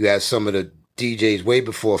 you had some of the DJs way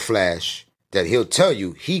before Flash that he'll tell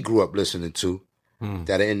you he grew up listening to,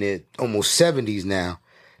 that are in their almost 70s now,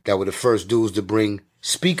 that were the first dudes to bring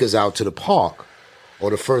speakers out to the park.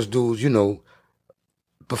 Or the first dudes, you know,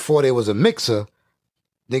 before there was a mixer,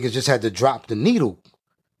 niggas just had to drop the needle.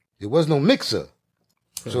 There was no mixer.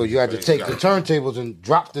 So you had to take the turntables and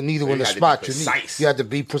drop the needle in the spot you need. You had to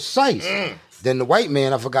be precise. Then the white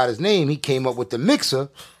man, I forgot his name, he came up with the mixer.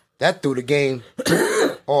 That threw the game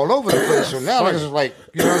all over the place. So now niggas is like,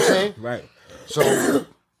 you know what I'm saying? Right. So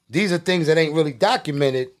these are things that ain't really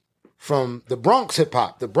documented from the Bronx hip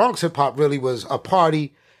hop. The Bronx hip hop really was a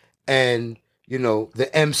party and, you know,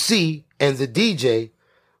 the MC and the DJ,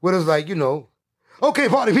 where it was like, you know, okay,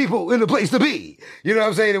 party people in the place to be. You know what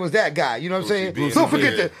I'm saying? It was that guy. You know what I'm saying? Don't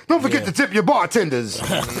forget to tip your bartenders.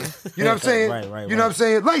 You know what I'm saying? Right. You know what I'm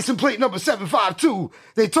saying? License plate number 752.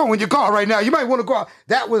 They towing your car right now. You might want to go out.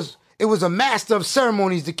 It was a master of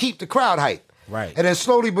ceremonies to keep the crowd hype. Right. And then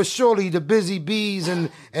slowly but surely the Busy Bees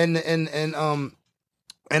and the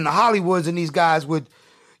Hollywoods and these guys would,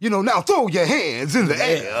 you know, now throw your hands in the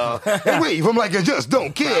air and wave them like you just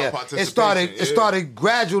don't care. It started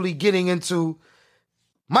gradually getting into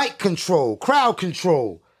mic control, crowd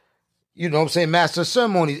control, you know what I'm saying, master of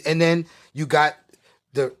ceremonies. And then you got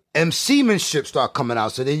the MC-manship start coming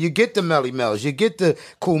out. So then you get the Melly Mel's, you get the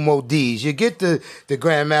Cool Mo D's, you get the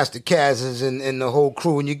Grandmaster Cazzes and the whole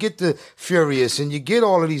crew, and you get the Furious, and you get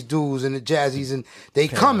all of these dudes and the Jazzies, and they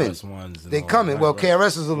coming. They coming. Well,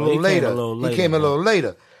 KRS is a little later. He came a little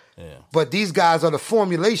later. Yeah. But these guys are the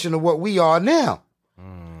formulation of what we are now.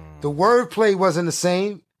 The wordplay wasn't the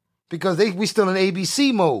same. Because we still in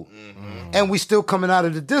ABC mode. And we still coming out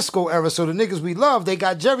of the disco era. So the niggas we love, they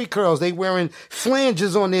got jerry curls. They wearing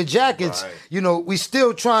flanges on their jackets. Right. You know, we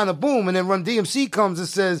still trying to boom. And then Run DMC comes and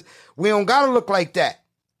says, we don't got to look like that.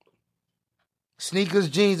 Sneakers,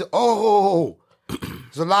 jeans. Oh,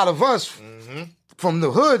 there's a lot of us from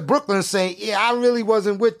the hood, Brooklyn, saying, yeah, I really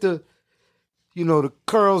wasn't with the, you know, the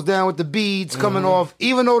curls down with the beads coming off.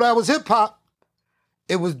 Even though that was hip hop.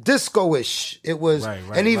 It was disco-ish. It was,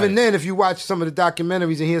 and even then, if you watch some of the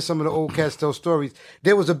documentaries and hear some of the old cats tell stories,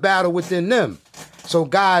 there was a battle within them. So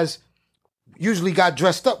guys usually got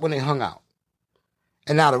dressed up when they hung out.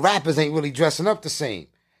 And now the rappers ain't really dressing up the same.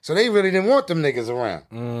 So they really didn't want them niggas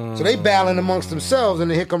around. So they battling amongst themselves,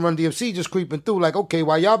 and then here come Run DMC just creeping through like, okay,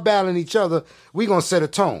 while y'all battling each other, we gonna set a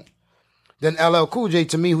tone. Then LL Cool J,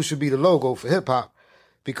 to me, who should be the logo for hip-hop,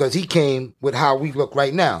 because he came with how we look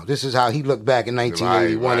right now. This is how he looked back in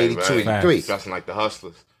 1981, 82, 83. Dressing like the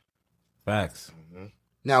Hustlers. Facts.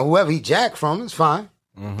 Now, whoever he jacked from is fine,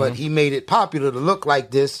 but he made it popular to look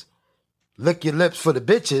like this, lick your lips for the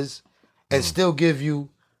bitches, and still give you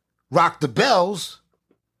Rock the Bells,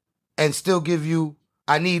 and still give you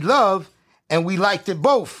I Need Love, and we liked it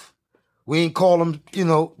both. We ain't call them, you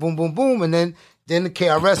know, boom, boom, boom, and then the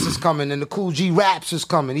KRS is coming, and the Cool G Raps is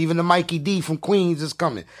coming. Even the Mikey D from Queens is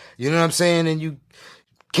coming. You know what I'm saying? And you,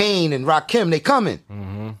 Kane and Rakim, they coming.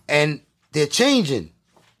 And they're changing.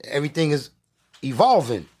 Everything is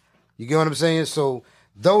evolving. You get what I'm saying? So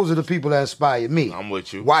those are the people that inspired me. I'm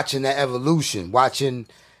with you. Watching that evolution. Watching,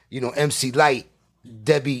 you know, MC Lyte,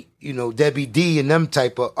 Debbie D and them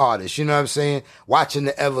type of artists. You know what I'm saying? Watching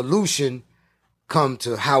the evolution come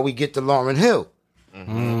to how we get to Lauryn Hill.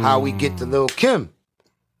 How we get to Lil' Kim.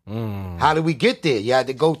 How did we get there? You had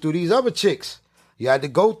to go through these other chicks. You had to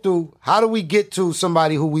go through, how do we get to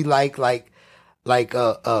somebody who we like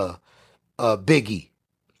Biggie?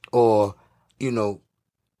 Or, you know,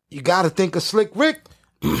 you got to think of Slick Rick.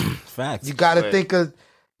 Facts. You got to think of,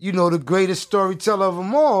 you know, the greatest storyteller of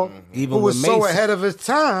them all, Even who was with so Mason. ahead of his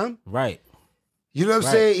time. Right. You know what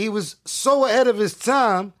I'm saying? He was so ahead of his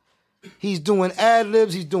time. He's doing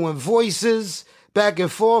ad-libs. He's doing voices. Back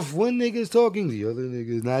and forth. One nigga's talking, the other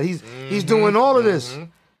nigga's not. He's doing all of this.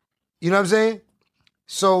 You know what I'm saying?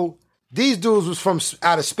 So these dudes was from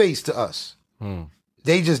outer space to us.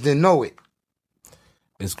 They just didn't know it.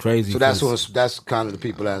 It's crazy. So that's kind of the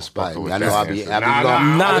people that inspire me. I know I'll be long.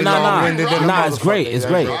 Nah. It's great.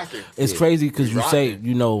 It's crazy because you say,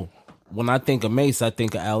 you know, when I think of Mace, I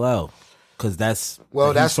think of LL. Because that's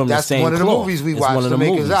that's from the same one of the cloth. movies we It's watched one of to the make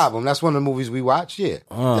his movies. album. That's one of the movies we watched. Yeah,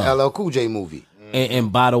 the LL Cool J movie.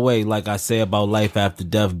 And by the way, like I say about Life After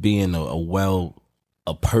Death being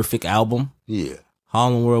a perfect album. Yeah,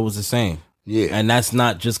 Harlem World was the same. Yeah, and that's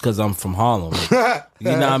not just because I'm from Harlem. You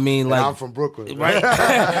know what I mean? Like, I'm from Brooklyn, right?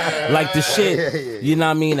 Like the shit. You know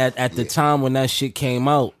what I mean? At the time when that shit came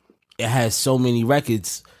out, it had so many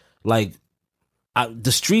records. Like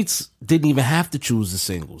the streets didn't even have to choose the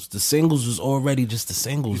singles. The singles was already just the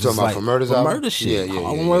singles. You talking about for Murder's album? Murder shit.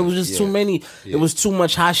 Yeah. It was just too many. Yeah. It was too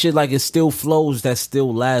much hot shit. Like it still flows that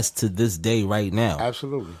still lasts to this day right now.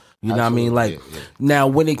 Absolutely. You know what I mean? Like, now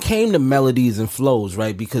when it came to melodies and flows,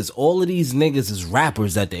 right? Because all of these niggas is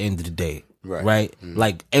rappers at the end of the day, right? Mm-hmm.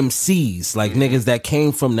 Like MCs, like niggas that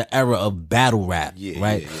came from the era of battle rap,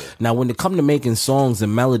 right? Yeah. Now, when it come to making songs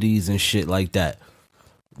and melodies and shit like that,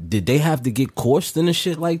 did they have to get coursed in a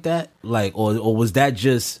shit like that? Like, or was that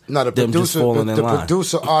just no? The them producer, just falling in line?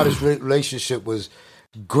 producer-artist relationship was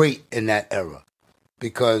great in that era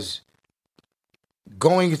because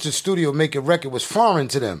going into the studio making a record was foreign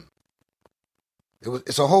to them.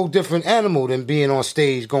 It's a whole different animal than being on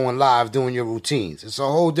stage, going live, doing your routines. It's a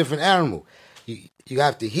whole different animal. You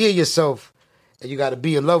have to hear yourself, and you got to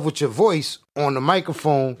be in love with your voice on the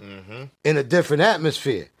microphone in a different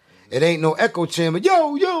atmosphere. It ain't no echo chamber.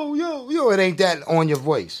 Yo, yo, yo, yo. It ain't that on your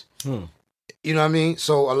voice. You know what I mean?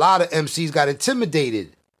 So a lot of MCs got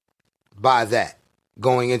intimidated by that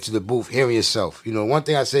going into the booth, hearing yourself. You know, one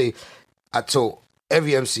thing I told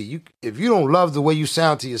every MC, if you don't love the way you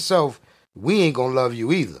sound to yourself, we ain't gonna love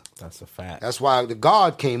you either. That's a fact. That's why the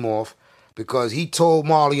guard came off, because he told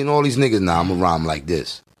Marley and all these niggas, nah, I'm gonna rhyme like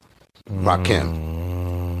this.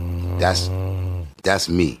 Rakim. That's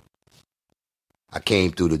me. I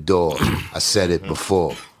came through the door. I said it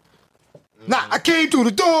before. Nah, I came through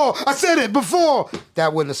the door. I said it before.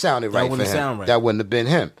 That wouldn't have sounded right for him. That wouldn't have been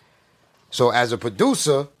him. So as a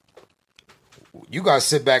producer, you gotta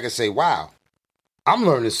sit back and say, wow, I'm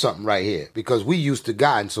learning something right here, because we used to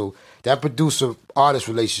guide. And so that producer-artist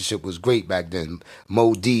relationship was great back then.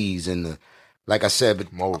 Mo D's and like I said, but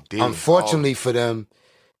unfortunately for them,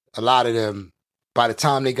 a lot of them, by the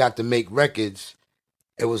time they got to make records,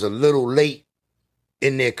 it was a little late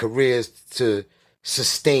in their careers to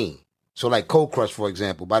sustain. So like Cold Crush, for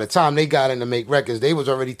example, by the time they got in to make records, they was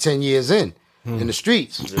already 10 years in the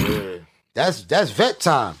streets. Yeah. That's vet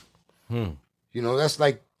time. You know, that's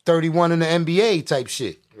like 31 in the NBA type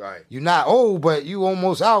shit. Right. You're not old, but you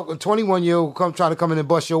almost out. A 21-year-old trying to come in and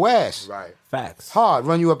bust your ass. Right. Facts. Hard,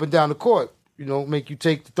 run you up and down the court. You know, make you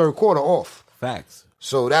take the third quarter off. Facts.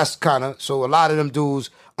 So that's so a lot of them dudes,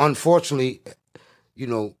 unfortunately, you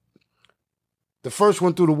know, the first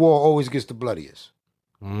one through the wall always gets the bloodiest.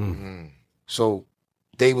 So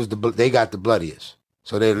they got the bloodiest.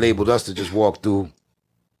 So they labeled us to just walk through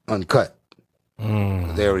uncut.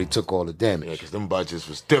 They already took all the damage. Yeah, because them budgets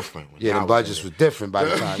was different. Yeah, the budgets was different by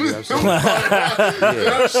the time. You know what I'm saying?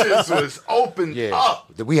 Them shits was opened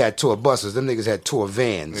up. We had tour buses. Them niggas had tour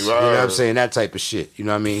vans. Right. You know what I'm saying? That type of shit. You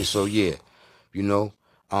know what I mean? So yeah, you know,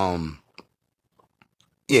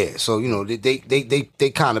 yeah. So you know, they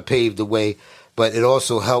kind of paved the way, but it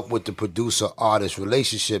also helped with the producer-artist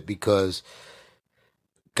relationship, because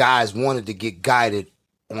guys wanted to get guided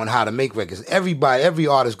on how to make records. Every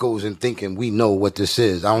artist goes in thinking we know what this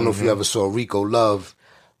is. I don't know if you ever saw Rico Love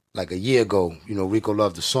like a year ago. You know, Rico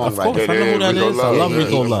Love, the songwriter. Of course, I know who that is. I love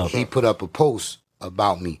Rico Love. He put up a post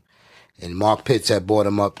about me, and Mark Pitts had brought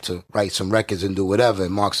him up to write some records and do whatever,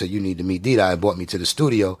 and Mark said, you need to meet D.Dot, and brought me to the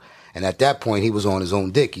studio. And at that point, he was on his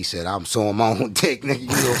own dick. He said, I'm so on my own dick, nigga.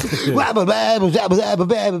 You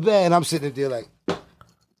know, and I'm sitting there like,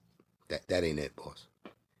 that ain't it, boss.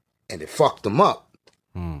 And it fucked him up.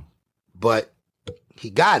 But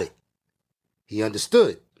he got it. He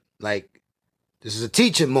understood. Like, this is a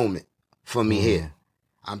teaching moment for me here.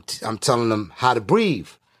 I'm telling them how to breathe.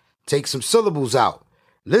 Take some syllables out.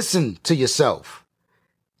 Listen to yourself.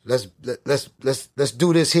 Let's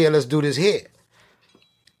do this here. Let's do this here.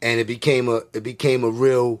 And it became a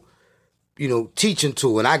real, you know, teaching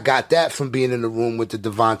tool. And I got that from being in the room with the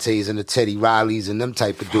Devontaes and the Teddy Rileys and them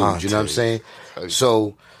type of dudes. You know what I'm saying?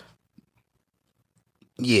 So,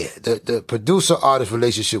 yeah, the producer-artist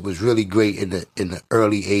relationship was really great in the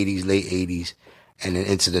early 80s, late 80s, and then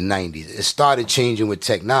into the 90s. It started changing with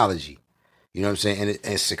technology. You know what I'm saying?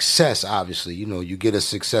 And success, obviously. You know, you get a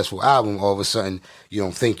successful album, all of a sudden, you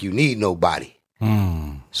don't think you need nobody.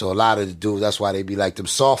 So a lot of the dudes, that's why they be like, them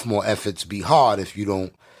sophomore efforts be hard if you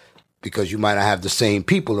don't, because you might not have the same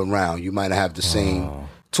people around. You might not have the same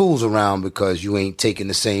tools around, because you ain't taking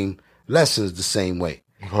the same lessons the same way.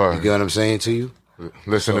 Right. You get what I'm saying to you?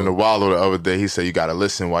 Listening to Wallow the other day, he said you gotta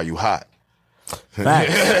listen while you hot.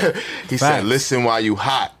 He said listen while you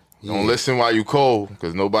hot. Don't listen while you cold,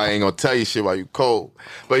 because nobody ain't gonna tell you shit while you cold.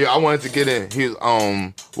 But I wanted to get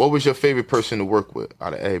in. What was your favorite person to work with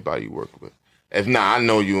out of everybody you worked with? If not, I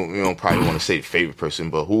know you don't probably want to say the favorite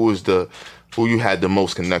person, but who you had the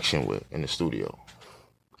most connection with in the studio?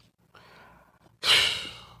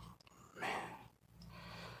 Man.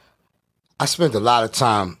 I spent a lot of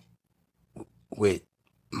time with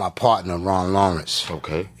my partner, Ron Lawrence.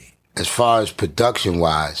 Okay. As far as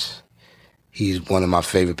production-wise, he's one of my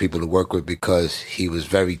favorite people to work with because he was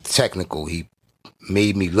very technical. He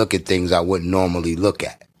made me look at things I wouldn't normally look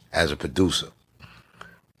at as a producer.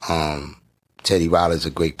 Teddy Riley's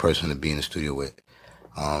a great person to be in the studio with.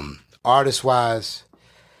 Artist-wise,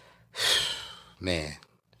 man,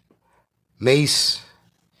 Mace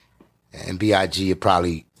and B.I.G. are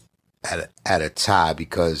probably at a tie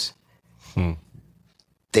because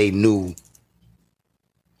they knew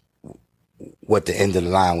what the end of the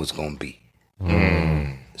line was going to be.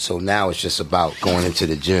 So now it's just about going into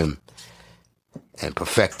the gym and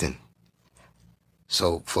perfecting.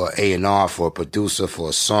 So for A&R, for a producer, for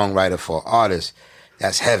a songwriter, for an artist,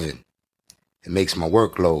 that's heaven. It makes my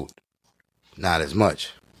workload not as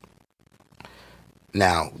much.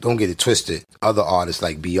 Now, don't get it twisted. Other artists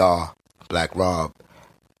like BR, Black Rob,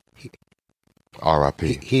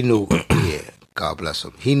 R.I.P. He knew, yeah, God bless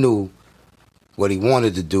him. He knew what he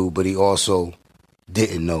wanted to do, but he also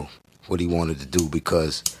didn't know what he wanted to do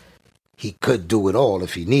because he could do it all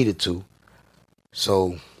if he needed to.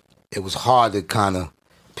 So it was hard to kind of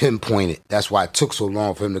pinpoint it. That's why it took so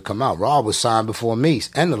long for him to come out. Rob was signed before Mace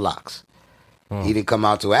and the Locks. He didn't come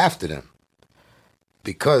out till after them.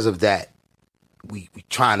 Because of that, we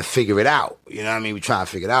trying to figure it out. You know what I mean? We trying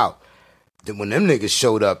to figure it out. Then when them niggas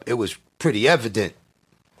showed up, it was pretty evident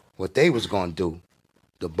what they was going to do.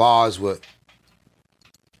 The bars were,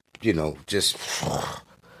 just...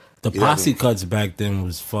 The posse cuts back then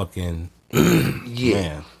was fucking...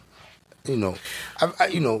 yeah. Man.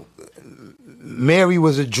 Mary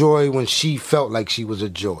was a joy when she felt like she was a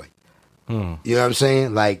joy. You know what I'm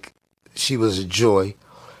saying? Like, she was a joy.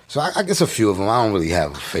 So I guess a few of them. I don't really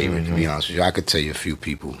have a favorite, to be honest with you. I could tell you a few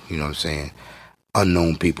people, you know what I'm saying?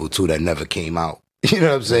 Unknown people, too, that never came out. You know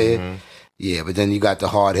what I'm saying? Yeah, but then you got the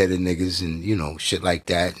hard-headed niggas and, shit like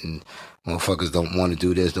that. And motherfuckers don't want to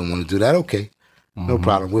do this, don't want to do that. Okay, no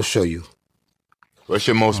problem. We'll show you. What's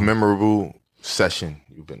your most memorable session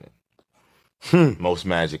you've been in? Most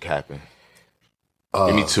magic happened.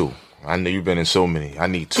 Give me two. I know you've been in so many. I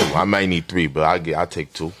need two. I might need three, but I'll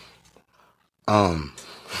take two.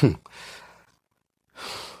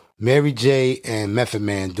 Mary J and Method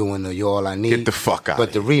Man doing the "You're All I Need." Get the fuck out.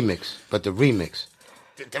 But the remix. The remix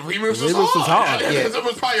was hard. Yeah. It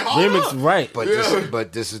was probably hard. Remix, right?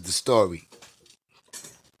 But this is the story.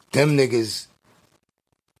 Them niggas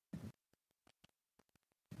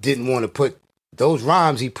didn't want to put those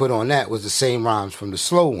rhymes he put on that was the same rhymes from the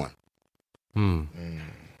slow one.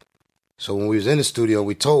 So when we was in the studio,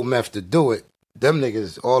 we told Meth to do it. Them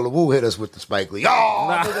niggas, all the woo hit us with the Spike Lee.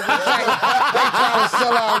 Nigga, they trying to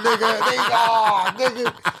sell out,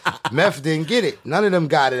 nigga. Meth didn't get it. None of them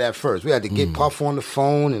got it at first. We had to get Puff on the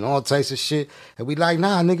phone and all types of shit. And we like,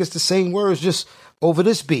 nah, nigga, it's the same words, just over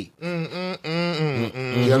this beat. You know what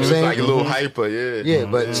I'm saying? Like a little hyper, yeah. Yeah,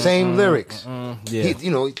 but same lyrics. Yeah.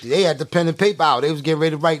 They had the pen and paper out. They was getting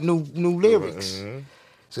ready to write new lyrics.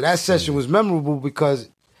 So that session was memorable because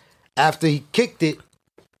after he kicked it,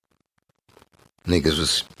 niggas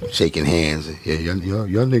was shaking hands. Yeah, y'all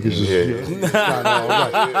niggas was kind of all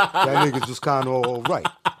right. Y'all niggas was kind of all right.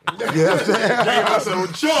 You know what I'm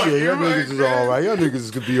saying? Y'all niggas is all right. Y'all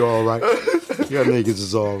niggas could be all right. Y'all niggas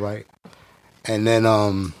is all right. And then,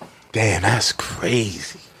 damn, that's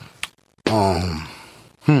crazy.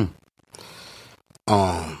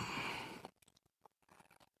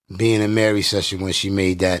 Being in Mary's session when she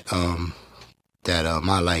made that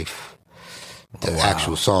My Life, the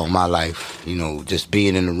actual song My Life, just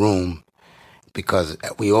being in the room because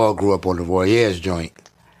we all grew up on the Roy Ayers joint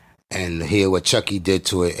and to hear what Chucky did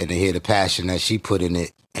to it and to hear the passion that she put in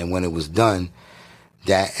it and when it was done,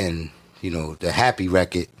 that and, the Happy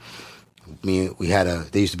record, there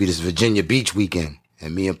used to be this Virginia Beach weekend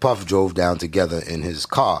and me and Puff drove down together in his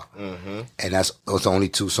car and those the only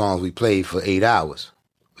two songs we played for 8 hours.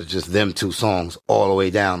 It was just them two songs all the way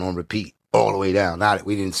down on repeat. All the way down.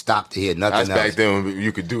 We didn't stop to hear nothing else. That's back then when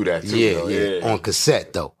you could do that too. Yeah. On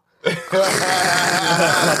cassette though. I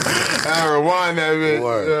rewind that bitch.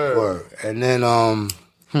 Word. And then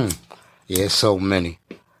so many.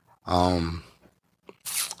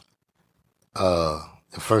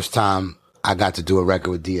 The first time I got to do a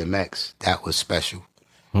record with DMX. That was special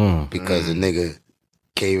because a nigga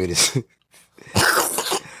came in his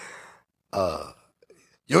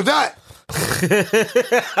Yo, Dot.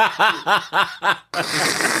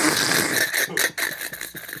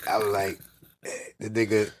 I was like, the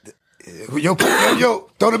nigga, yo,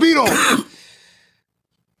 throw the beat on.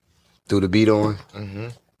 Threw the beat on.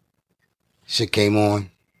 Shit came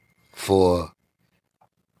on for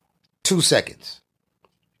 2 seconds.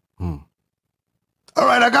 All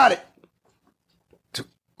right, I got it.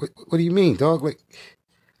 What do you mean, dog? Like,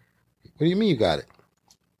 what do you mean you got it?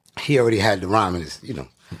 He already had the rhyme in his,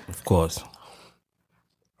 Of course.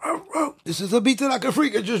 This is a beat that I can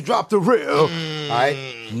freak and just drop the real. All right.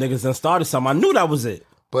 Niggas done started something. I knew that was it.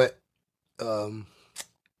 But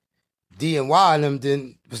D and Y and them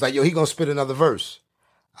then was like, yo, he gonna spit another verse.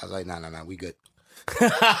 I was like, nah, we good.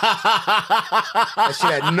 That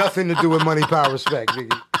shit had nothing to do with money, power, respect,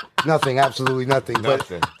 nigga. Nothing, absolutely nothing. But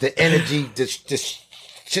the energy, this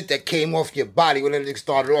shit that came off your body when everything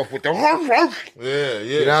started off with the yeah.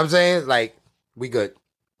 You know what I'm saying? Like, we good.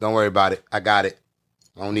 Don't worry about it. I got it.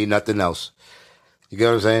 I don't need nothing else. You get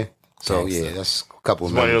what I'm saying? So yeah, that's a couple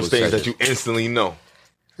of one of those things sessions. that you instantly know.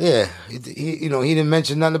 Yeah, he didn't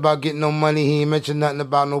mention nothing about getting no money. He didn't mention nothing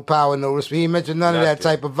about no power, no respect. He didn't mention none of that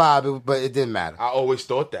type of vibe, but it didn't matter. I always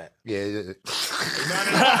thought that. Yeah. No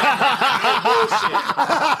bullshit.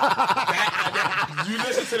 You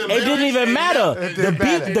listen to the It didn't even matter.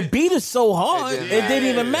 The beat is so hard. It didn't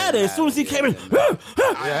even matter. As soon as he came in, Verse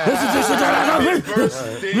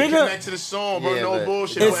didn't connect to the song, bro. No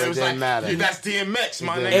bullshit. It was like, that's DMX,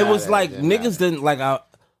 my nigga. it was like niggas didn't like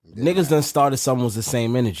niggas done started something was the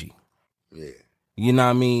same energy. Yeah. You know what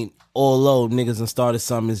I mean? Although niggas done started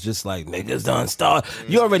something is just like niggas done start.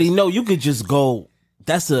 You already know you could just go.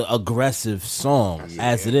 That's an aggressive song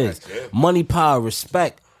as it is. Money, power,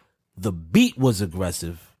 respect. The beat was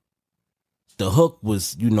aggressive. The hook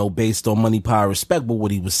was, based on money, power, respect. But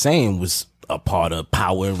what he was saying was a part of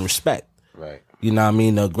power and respect. Right. You know what I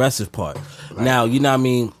mean? The aggressive part. Right. Now, you know what I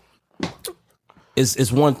mean?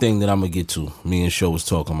 It's one thing that I'm gonna get to. Me and Show was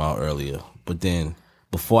talking about earlier, but then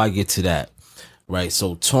before I get to that, right?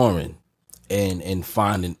 So touring and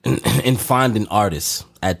finding and finding artists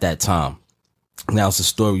at that time. Now it's a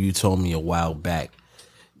story you told me a while back.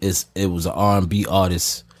 It was an R&B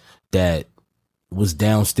artist that was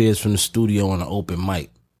downstairs from the studio on an open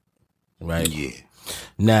mic, right? Yeah.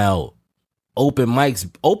 Now, open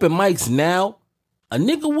mics now, a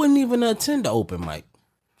nigga wouldn't even attend the open mic.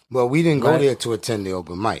 Well, we didn't go there to attend the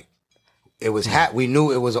open mic. It was we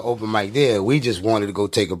knew it was an open mic there. We just wanted to go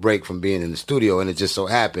take a break from being in the studio, and it just so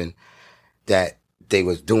happened that they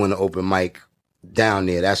was doing the open mic down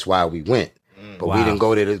there. That's why we went. But we didn't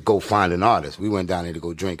go there to go find an artist. We went down there to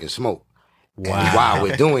go drink and smoke. Wow. And while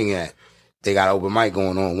we're doing that, they got an open mic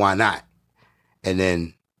going on. Why not? And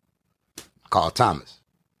then call Thomas.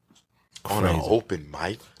 On an open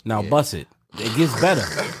mic? Now bust it. It gets better.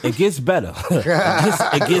 It gets better.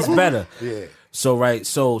 It gets better. Yeah.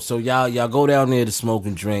 So so y'all go down there to smoke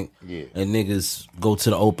and drink. Yeah. And niggas go to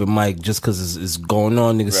the open mic just cause it's going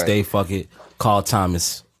on. Niggas stay, fuck it. Carl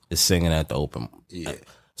Thomas is singing at the open. Yeah.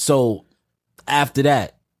 So after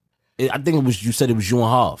that, I think you said it was you and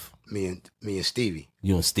Harv. Me and Stevie.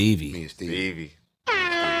 You and Stevie. Me and Stevie.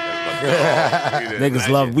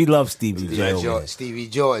 Niggas we love Stevie J. Stevie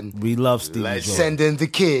Jordan. We love Stevie Jordan. Sending the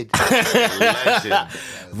kid.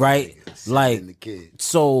 Right? Like, the kid.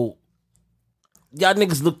 So y'all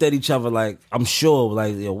niggas looked at each other like, I'm sure,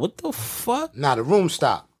 like, yo, what the fuck? Nah, the room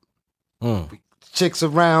stopped. Chicks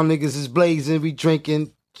around, niggas is blazing, we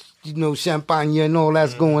drinking, champagne and all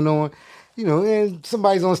that's going on. And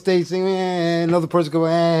somebody's on stage singing, another person go,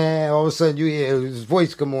 all of a sudden you hear his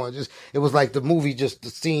voice come on. It was like the movie, the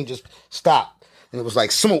scene just stopped. And it was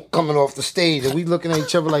like smoke coming off the stage. And we looking at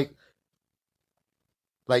each other like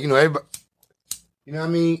everybody, you know what I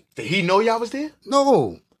mean? Did he know y'all was there?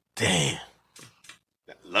 No. Damn.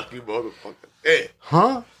 That lucky motherfucker. Hey.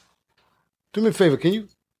 Huh? Do me a favor, can you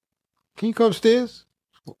come upstairs?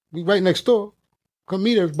 We right next door. Come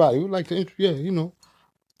meet everybody. We'd like to,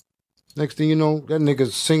 Next thing you know, that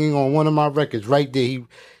nigga's singing on one of my records right there.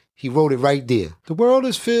 He wrote it right there. The world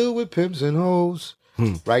is filled with pimps and hoes.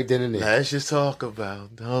 Right then and there. Let's just talk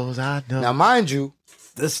about those I know. Now, mind you,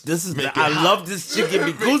 this is. I love this shit. Give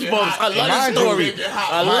me goosebumps. I love this story.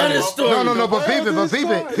 I love this story. No, but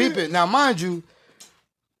peep it. Now, mind you,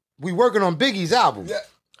 we working on Biggie's album. Yeah.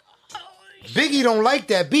 Biggie don't like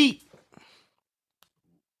that beat.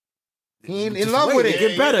 He ain't in love with it.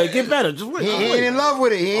 Get better. Just wait. He ain't in love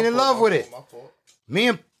with it. Me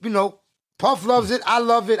and, Puff loves it. I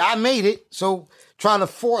love it. I made it. So trying to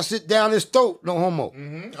force it down his throat. No homo.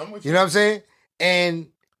 I'm with You know what I'm saying? And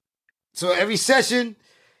so every session,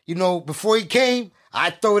 you know, before he came,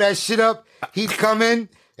 I'd throw that shit up. He'd come in.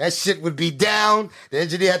 That shit would be down. The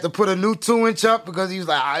engineer had to put a new 2-inch up because he was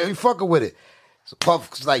like, I ain't fucking with it. So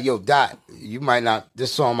Puff was like, yo, Dot,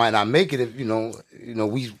 this song might not make it if,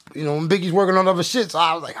 when Biggie's working on other shit. So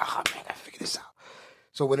I was like, man, I gotta figure this out.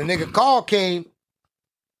 So when the nigga call came,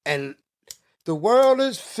 and the world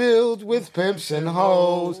is filled with pimps and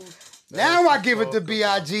hoes. Now I give it to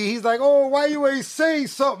B.I.G. He's like, oh, why you ain't saying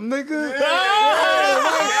something, nigga?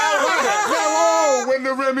 When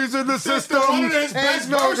the Remy's in the system.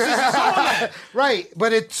 Right,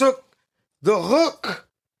 but it took the hook.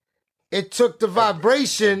 It took the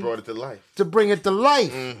vibration. Brought it to life. To bring it to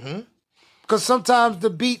life. Because sometimes the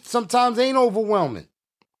beat ain't overwhelming.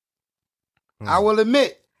 I will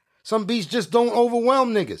admit, some beats just don't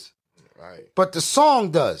overwhelm niggas. Right. But the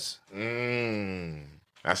song does.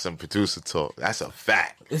 That's some producer talk. That's a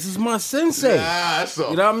fact. This is my sensei. That's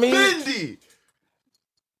a you know what I mean? Fendi.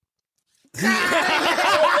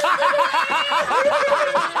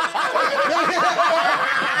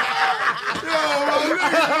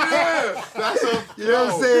 That's a, you know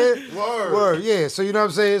what I'm saying? Word. Yeah. So you know what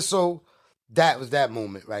I'm saying? So that was that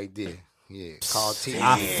moment right there. Yeah. Carl T.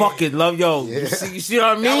 I fucking love yo. Yeah. You see what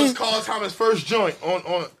I mean? That was Carl Thomas' first joint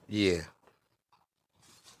on. Yeah.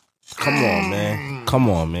 Come on, man. Come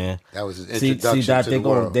on, man. That was his introduction see that to the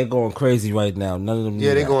world. They're going crazy right now. None of them knew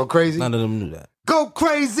they that. going crazy? None of them knew that. Go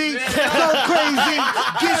crazy. Go crazy.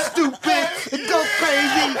 Get stupid. Go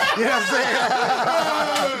crazy. You know what I'm saying?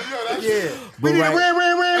 Yeah. We need a win.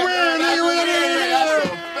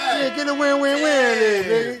 Yeah, get a win.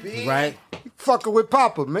 Nigga. Right? Fucking with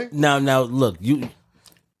Papa, man. Now, look,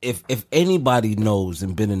 if anybody knows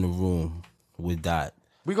and been in the room with Dot,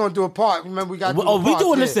 we gonna do a part. Remember, we got. We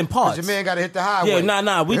doing this in parts. Your man got to hit the highway. Yeah,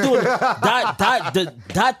 nah. We doing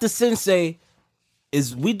Dot the sensei.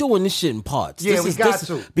 We doing this shit in parts. Yeah, we got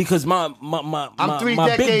to. Because my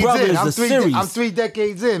big brother in. is a series. I'm 3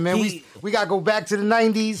 decades in, man. We gotta go back to the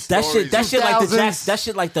 90s. That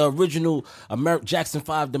shit like the original Jackson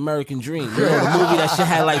 5, The American Dream. You know, the movie that shit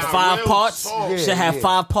had like 5 parts. Shit had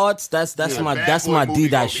 5 parts. That's my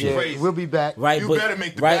D.Dot shit. Yeah, we'll be back. Right, you better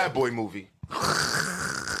make the Bad Boy movie.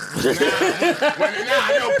 Nah, yo,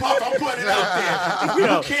 Puff, I'm putting it out there. You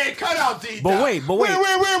can't cut out D.Dot. But wait. Wait.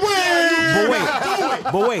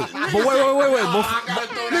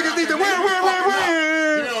 Niggas need to win. You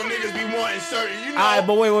know, niggas be wanting certain. You know, alright,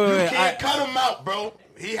 but wait. You can't cut him out, bro.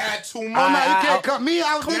 He had too much. Oh, no, you can't cut me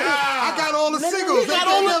out, nigga. I got all the singles.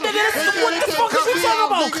 What the fuck is you talking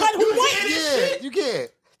about? Cut who what? Yeah, you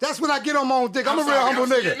can't. That's when I get on my own dick. I'm a real humble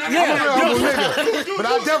nigga. But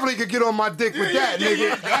I definitely could get on my dick with that,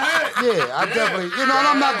 nigga. Yeah, I definitely. And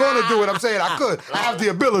I'm not going to do it. I'm saying I could. I have the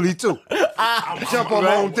ability to. Jump on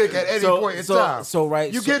my own dick at any point in time.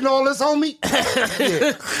 You getting all this, homie?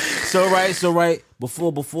 Yeah. So right.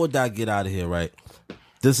 Before Dot get out of here, right?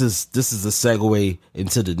 This is a segue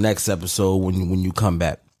into the next episode when you come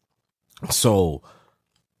back. So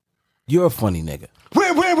you're a funny nigga.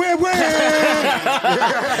 Where?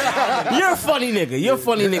 You're a funny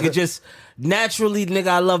nigga. Just naturally, nigga,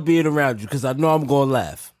 I love being around you because I know I'm going to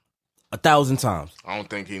laugh 1,000 times. I don't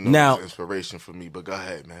think he knows inspiration for me, but go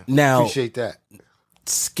ahead, man. Now, appreciate that.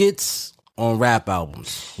 Skits on rap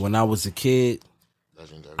albums. When I was a kid,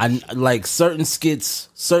 I like certain skits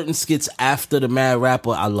after the Mad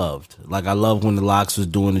Rapper I loved. Like I loved when the Locks was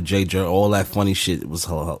doing the J Jer, all that funny shit was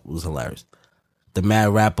hilarious. The Mad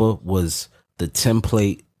Rapper was the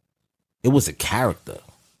template. It was a character.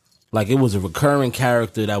 Like it was a recurring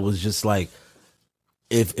character that was just like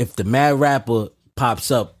if the Mad Rapper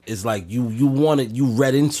pops up, it's like you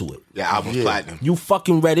read into it. Yeah, album platinum. You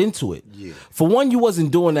fucking read into it. Yeah. For one, you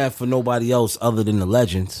wasn't doing that for nobody else other than the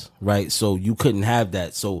legends, right? So you couldn't have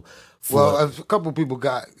that. So a couple people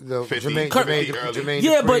got the Jermaine.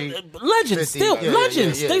 Yeah, Dupri, but legends 50, still yeah,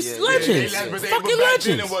 legends. yeah, They yeah, legends. But Fucking back legends.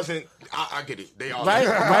 then it wasn't. I get it. They all Right.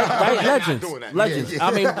 Legends. Not doing that. Legends. Yeah.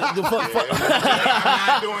 I mean, I'm not doing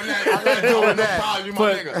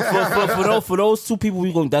that. For those two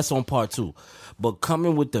people, that's on part 2. But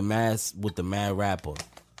coming with the Mad Rapper,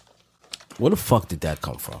 where the fuck did that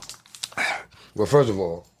come from? Well, first of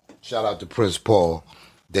all, shout out to Prince Paul,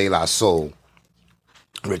 De La Soul,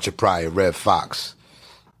 Richard Pryor, Red Fox,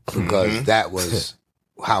 because that was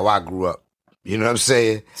how I grew up. You know what I'm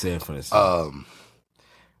saying? San Francisco.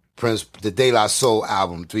 Prince, the De La Soul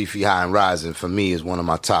album, 3 Feet High and Rising, for me is one of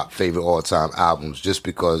my top favorite all-time albums, just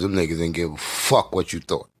because them niggas didn't give a fuck what you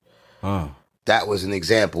thought. That was an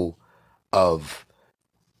example of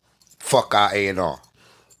fuck our A&R.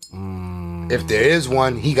 If there is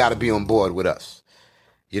one, he got to be on board with us.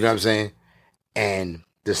 You know what I'm saying? And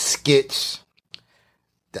the skits,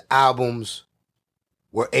 the albums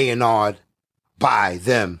were A&R'd by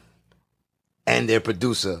them and their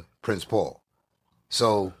producer, Prince Paul.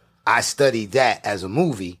 So I studied that as a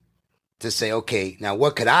movie to say, okay, now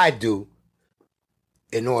what could I do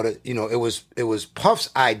in order, it was Puff's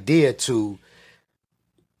idea to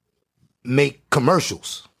make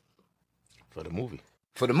commercials. For the movie.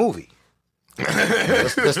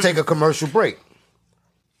 Let's take a commercial break.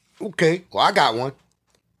 Okay, well, I got one.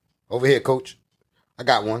 Over here, coach. I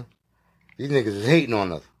got one. These niggas is hating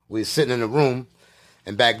on us. We was sitting in the room,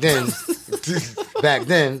 and back then,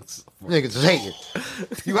 niggas was hating.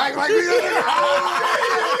 You act like we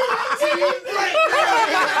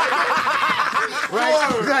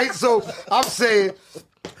right. So I'm saying,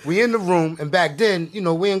 we in the room, and back then,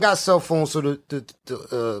 we ain't got cell phones, so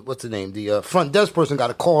the what's the name? The front desk person got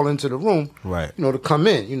to call into the room, right? To come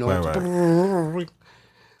in, Right.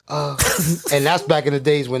 And that's back in the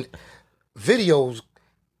days when videos,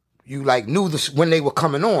 you knew when they were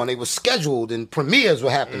coming on. They were scheduled and premieres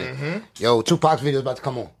were happening. Mm-hmm. Yo, Tupac's video is about to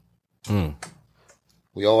come on.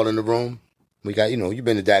 We all in the room. We got, you've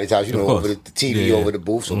been to Daddy's house, over the TV, over the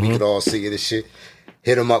booth, so we could all see it and shit.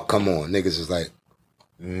 Hit him up, come on. Niggas is like,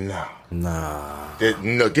 nah.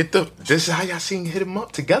 This is how y'all seen Hit Him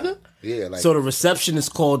Up together? Yeah, so the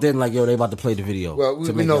receptionist called in yo, they about to play the video. Well,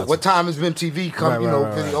 we know what time has MTV come,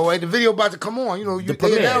 right. video. Oh, hey, the video about to come on. The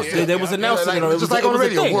premiere. They announced it. They was announcing it. Just like on the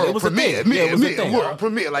radio, world premiere, world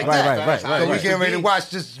premiere, like that. Right. So we getting ready to watch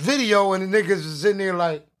this video, and the niggas is in there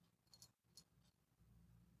like,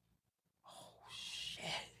 oh shit,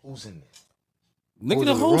 who's in there? Nigga,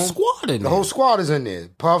 the whole squad in there. The whole squad is in there.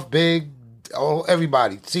 Puff, Big,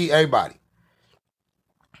 everybody. See everybody.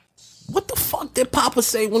 What the fuck did Papa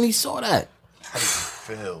say when he saw that? How did you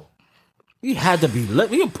feel? He had to be lit.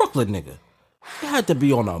 He a Brooklyn nigga. He had to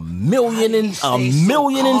be on a million and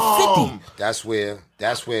 50. That's where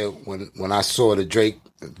when I saw the Drake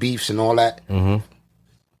beefs and all that,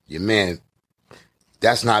 your man,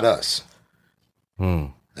 that's not us.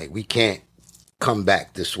 Like, we can't come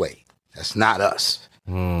back this way. That's not us.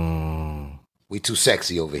 We too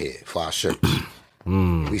sexy over here for our shirts.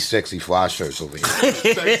 We sexy for our shirts over here.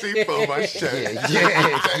 Sexy for my shirt. Yeah.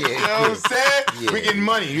 You know what I'm saying? Yeah. We getting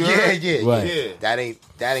money. You Yeah. heard? Yeah. That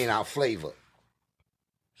ain't our flavor.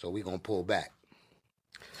 So we gonna pull back.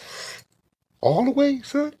 All the way,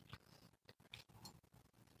 son?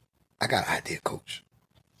 I got an idea, coach.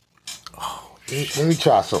 Oh, let me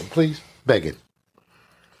try something, please. Begging.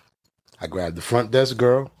 I grabbed the front desk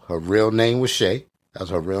girl. Her real name was Shay. That's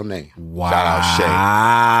her real name. Wow. Shout out Shay.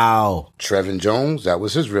 Wow. Trevin Jones, that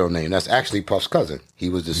was his real name. That's actually Puff's cousin. He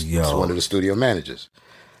was one of the studio managers.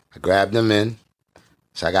 I grabbed him in.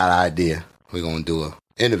 So I got an idea. We're going to do an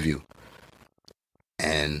interview.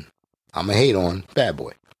 And I'm going to hate on Bad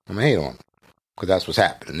Boy. I'm going to hate on him. Because that's what's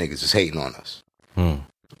happening. Niggas is hating on us.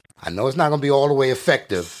 I know it's not going to be all the way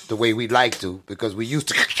effective the way we'd like to, because we used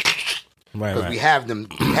to... Because we have them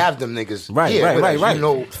niggas here with us. You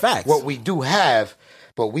know facts. What we do have,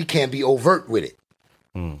 but we can't be overt with it.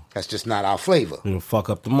 That's just not our flavor. We don't fuck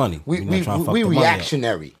up the money. We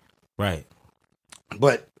reactionary. Right.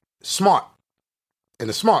 But smart. In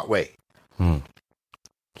a smart way.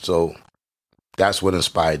 So that's what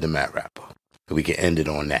inspired the Mad Rapper. We can end it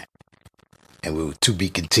on that. And we were to be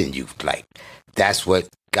continued. Like, that's what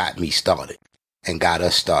got me started and got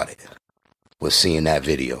us started, was seeing that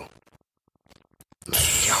video.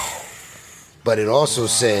 Yo. But it also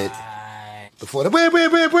said before the wait.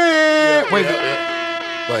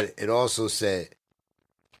 But it also said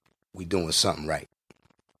we doing something right.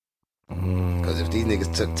 Because if these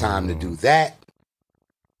niggas took time to do that,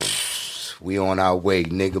 we on our way,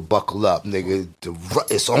 nigga. Buckle up, nigga.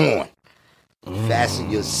 It's on.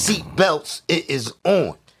 Fasten your seat belts. It is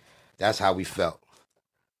on. That's how we felt.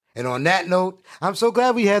 And on that note, I'm so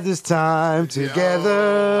glad we had this time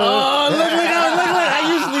together. Oh, look.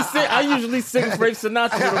 I usually sing Frank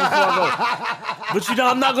Sinatra before I go. But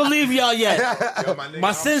I'm not going to leave y'all yet. Yo,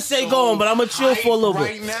 my sensei going, but I'm going to chill for a little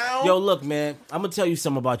right bit. now. Yo, look, man. I'm going to tell you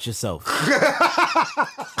something about yourself.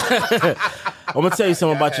 I'm going to tell you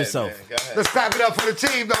something about yourself. Let's clap it up for the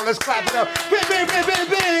team, though. Let's clap it up.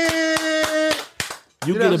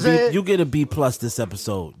 You get a B plus this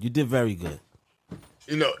episode. You did very good.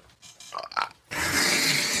 You know,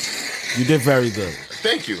 you did very good.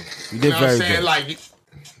 Thank you. You did very good. Like,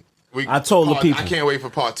 I told the people. I can't wait for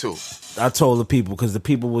part 2. I told the people, because the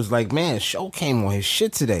people was like, man, Show came on his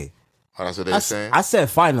shit today. Oh, that's what they're saying? I said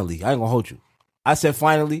finally. I ain't gonna hold you. I said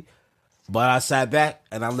finally, but I sat back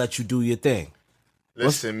and I let you do your thing.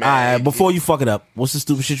 Listen, All man. right, before you fuck it up, what's the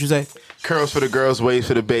stupid shit you say? Curls for the girls, waves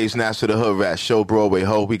for the babes, naps for the hood rats. Show Broadway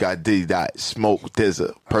ho. We got D.Dot, Smoke,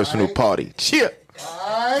 Dizza, personal party. Cheer. All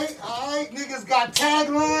right. Niggas got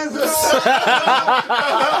taglines.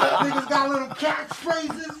 Niggas got little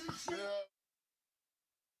catchphrases.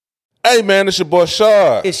 Hey man, it's your boy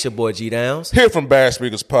Shard. It's your boy G Downs. Here from Bad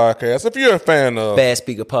Speakers Podcast. If you're a fan of Bad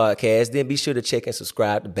Speaker Podcast, then be sure to check and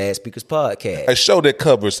subscribe to Bad Speakers Podcast, a show that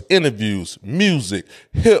covers interviews, music,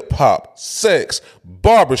 hip hop, sex,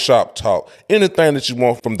 barbershop talk, anything that you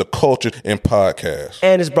want from the culture and podcast.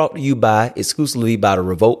 And it's brought to you exclusively by the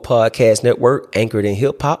Revolt Podcast Network, anchored in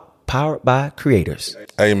hip hop, powered by creators.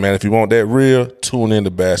 Hey man, if you want that real, tune in to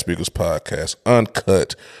Bad Speakers Podcast.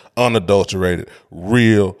 Uncut, unadulterated,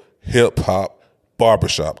 real hip hop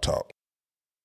barbershop talk.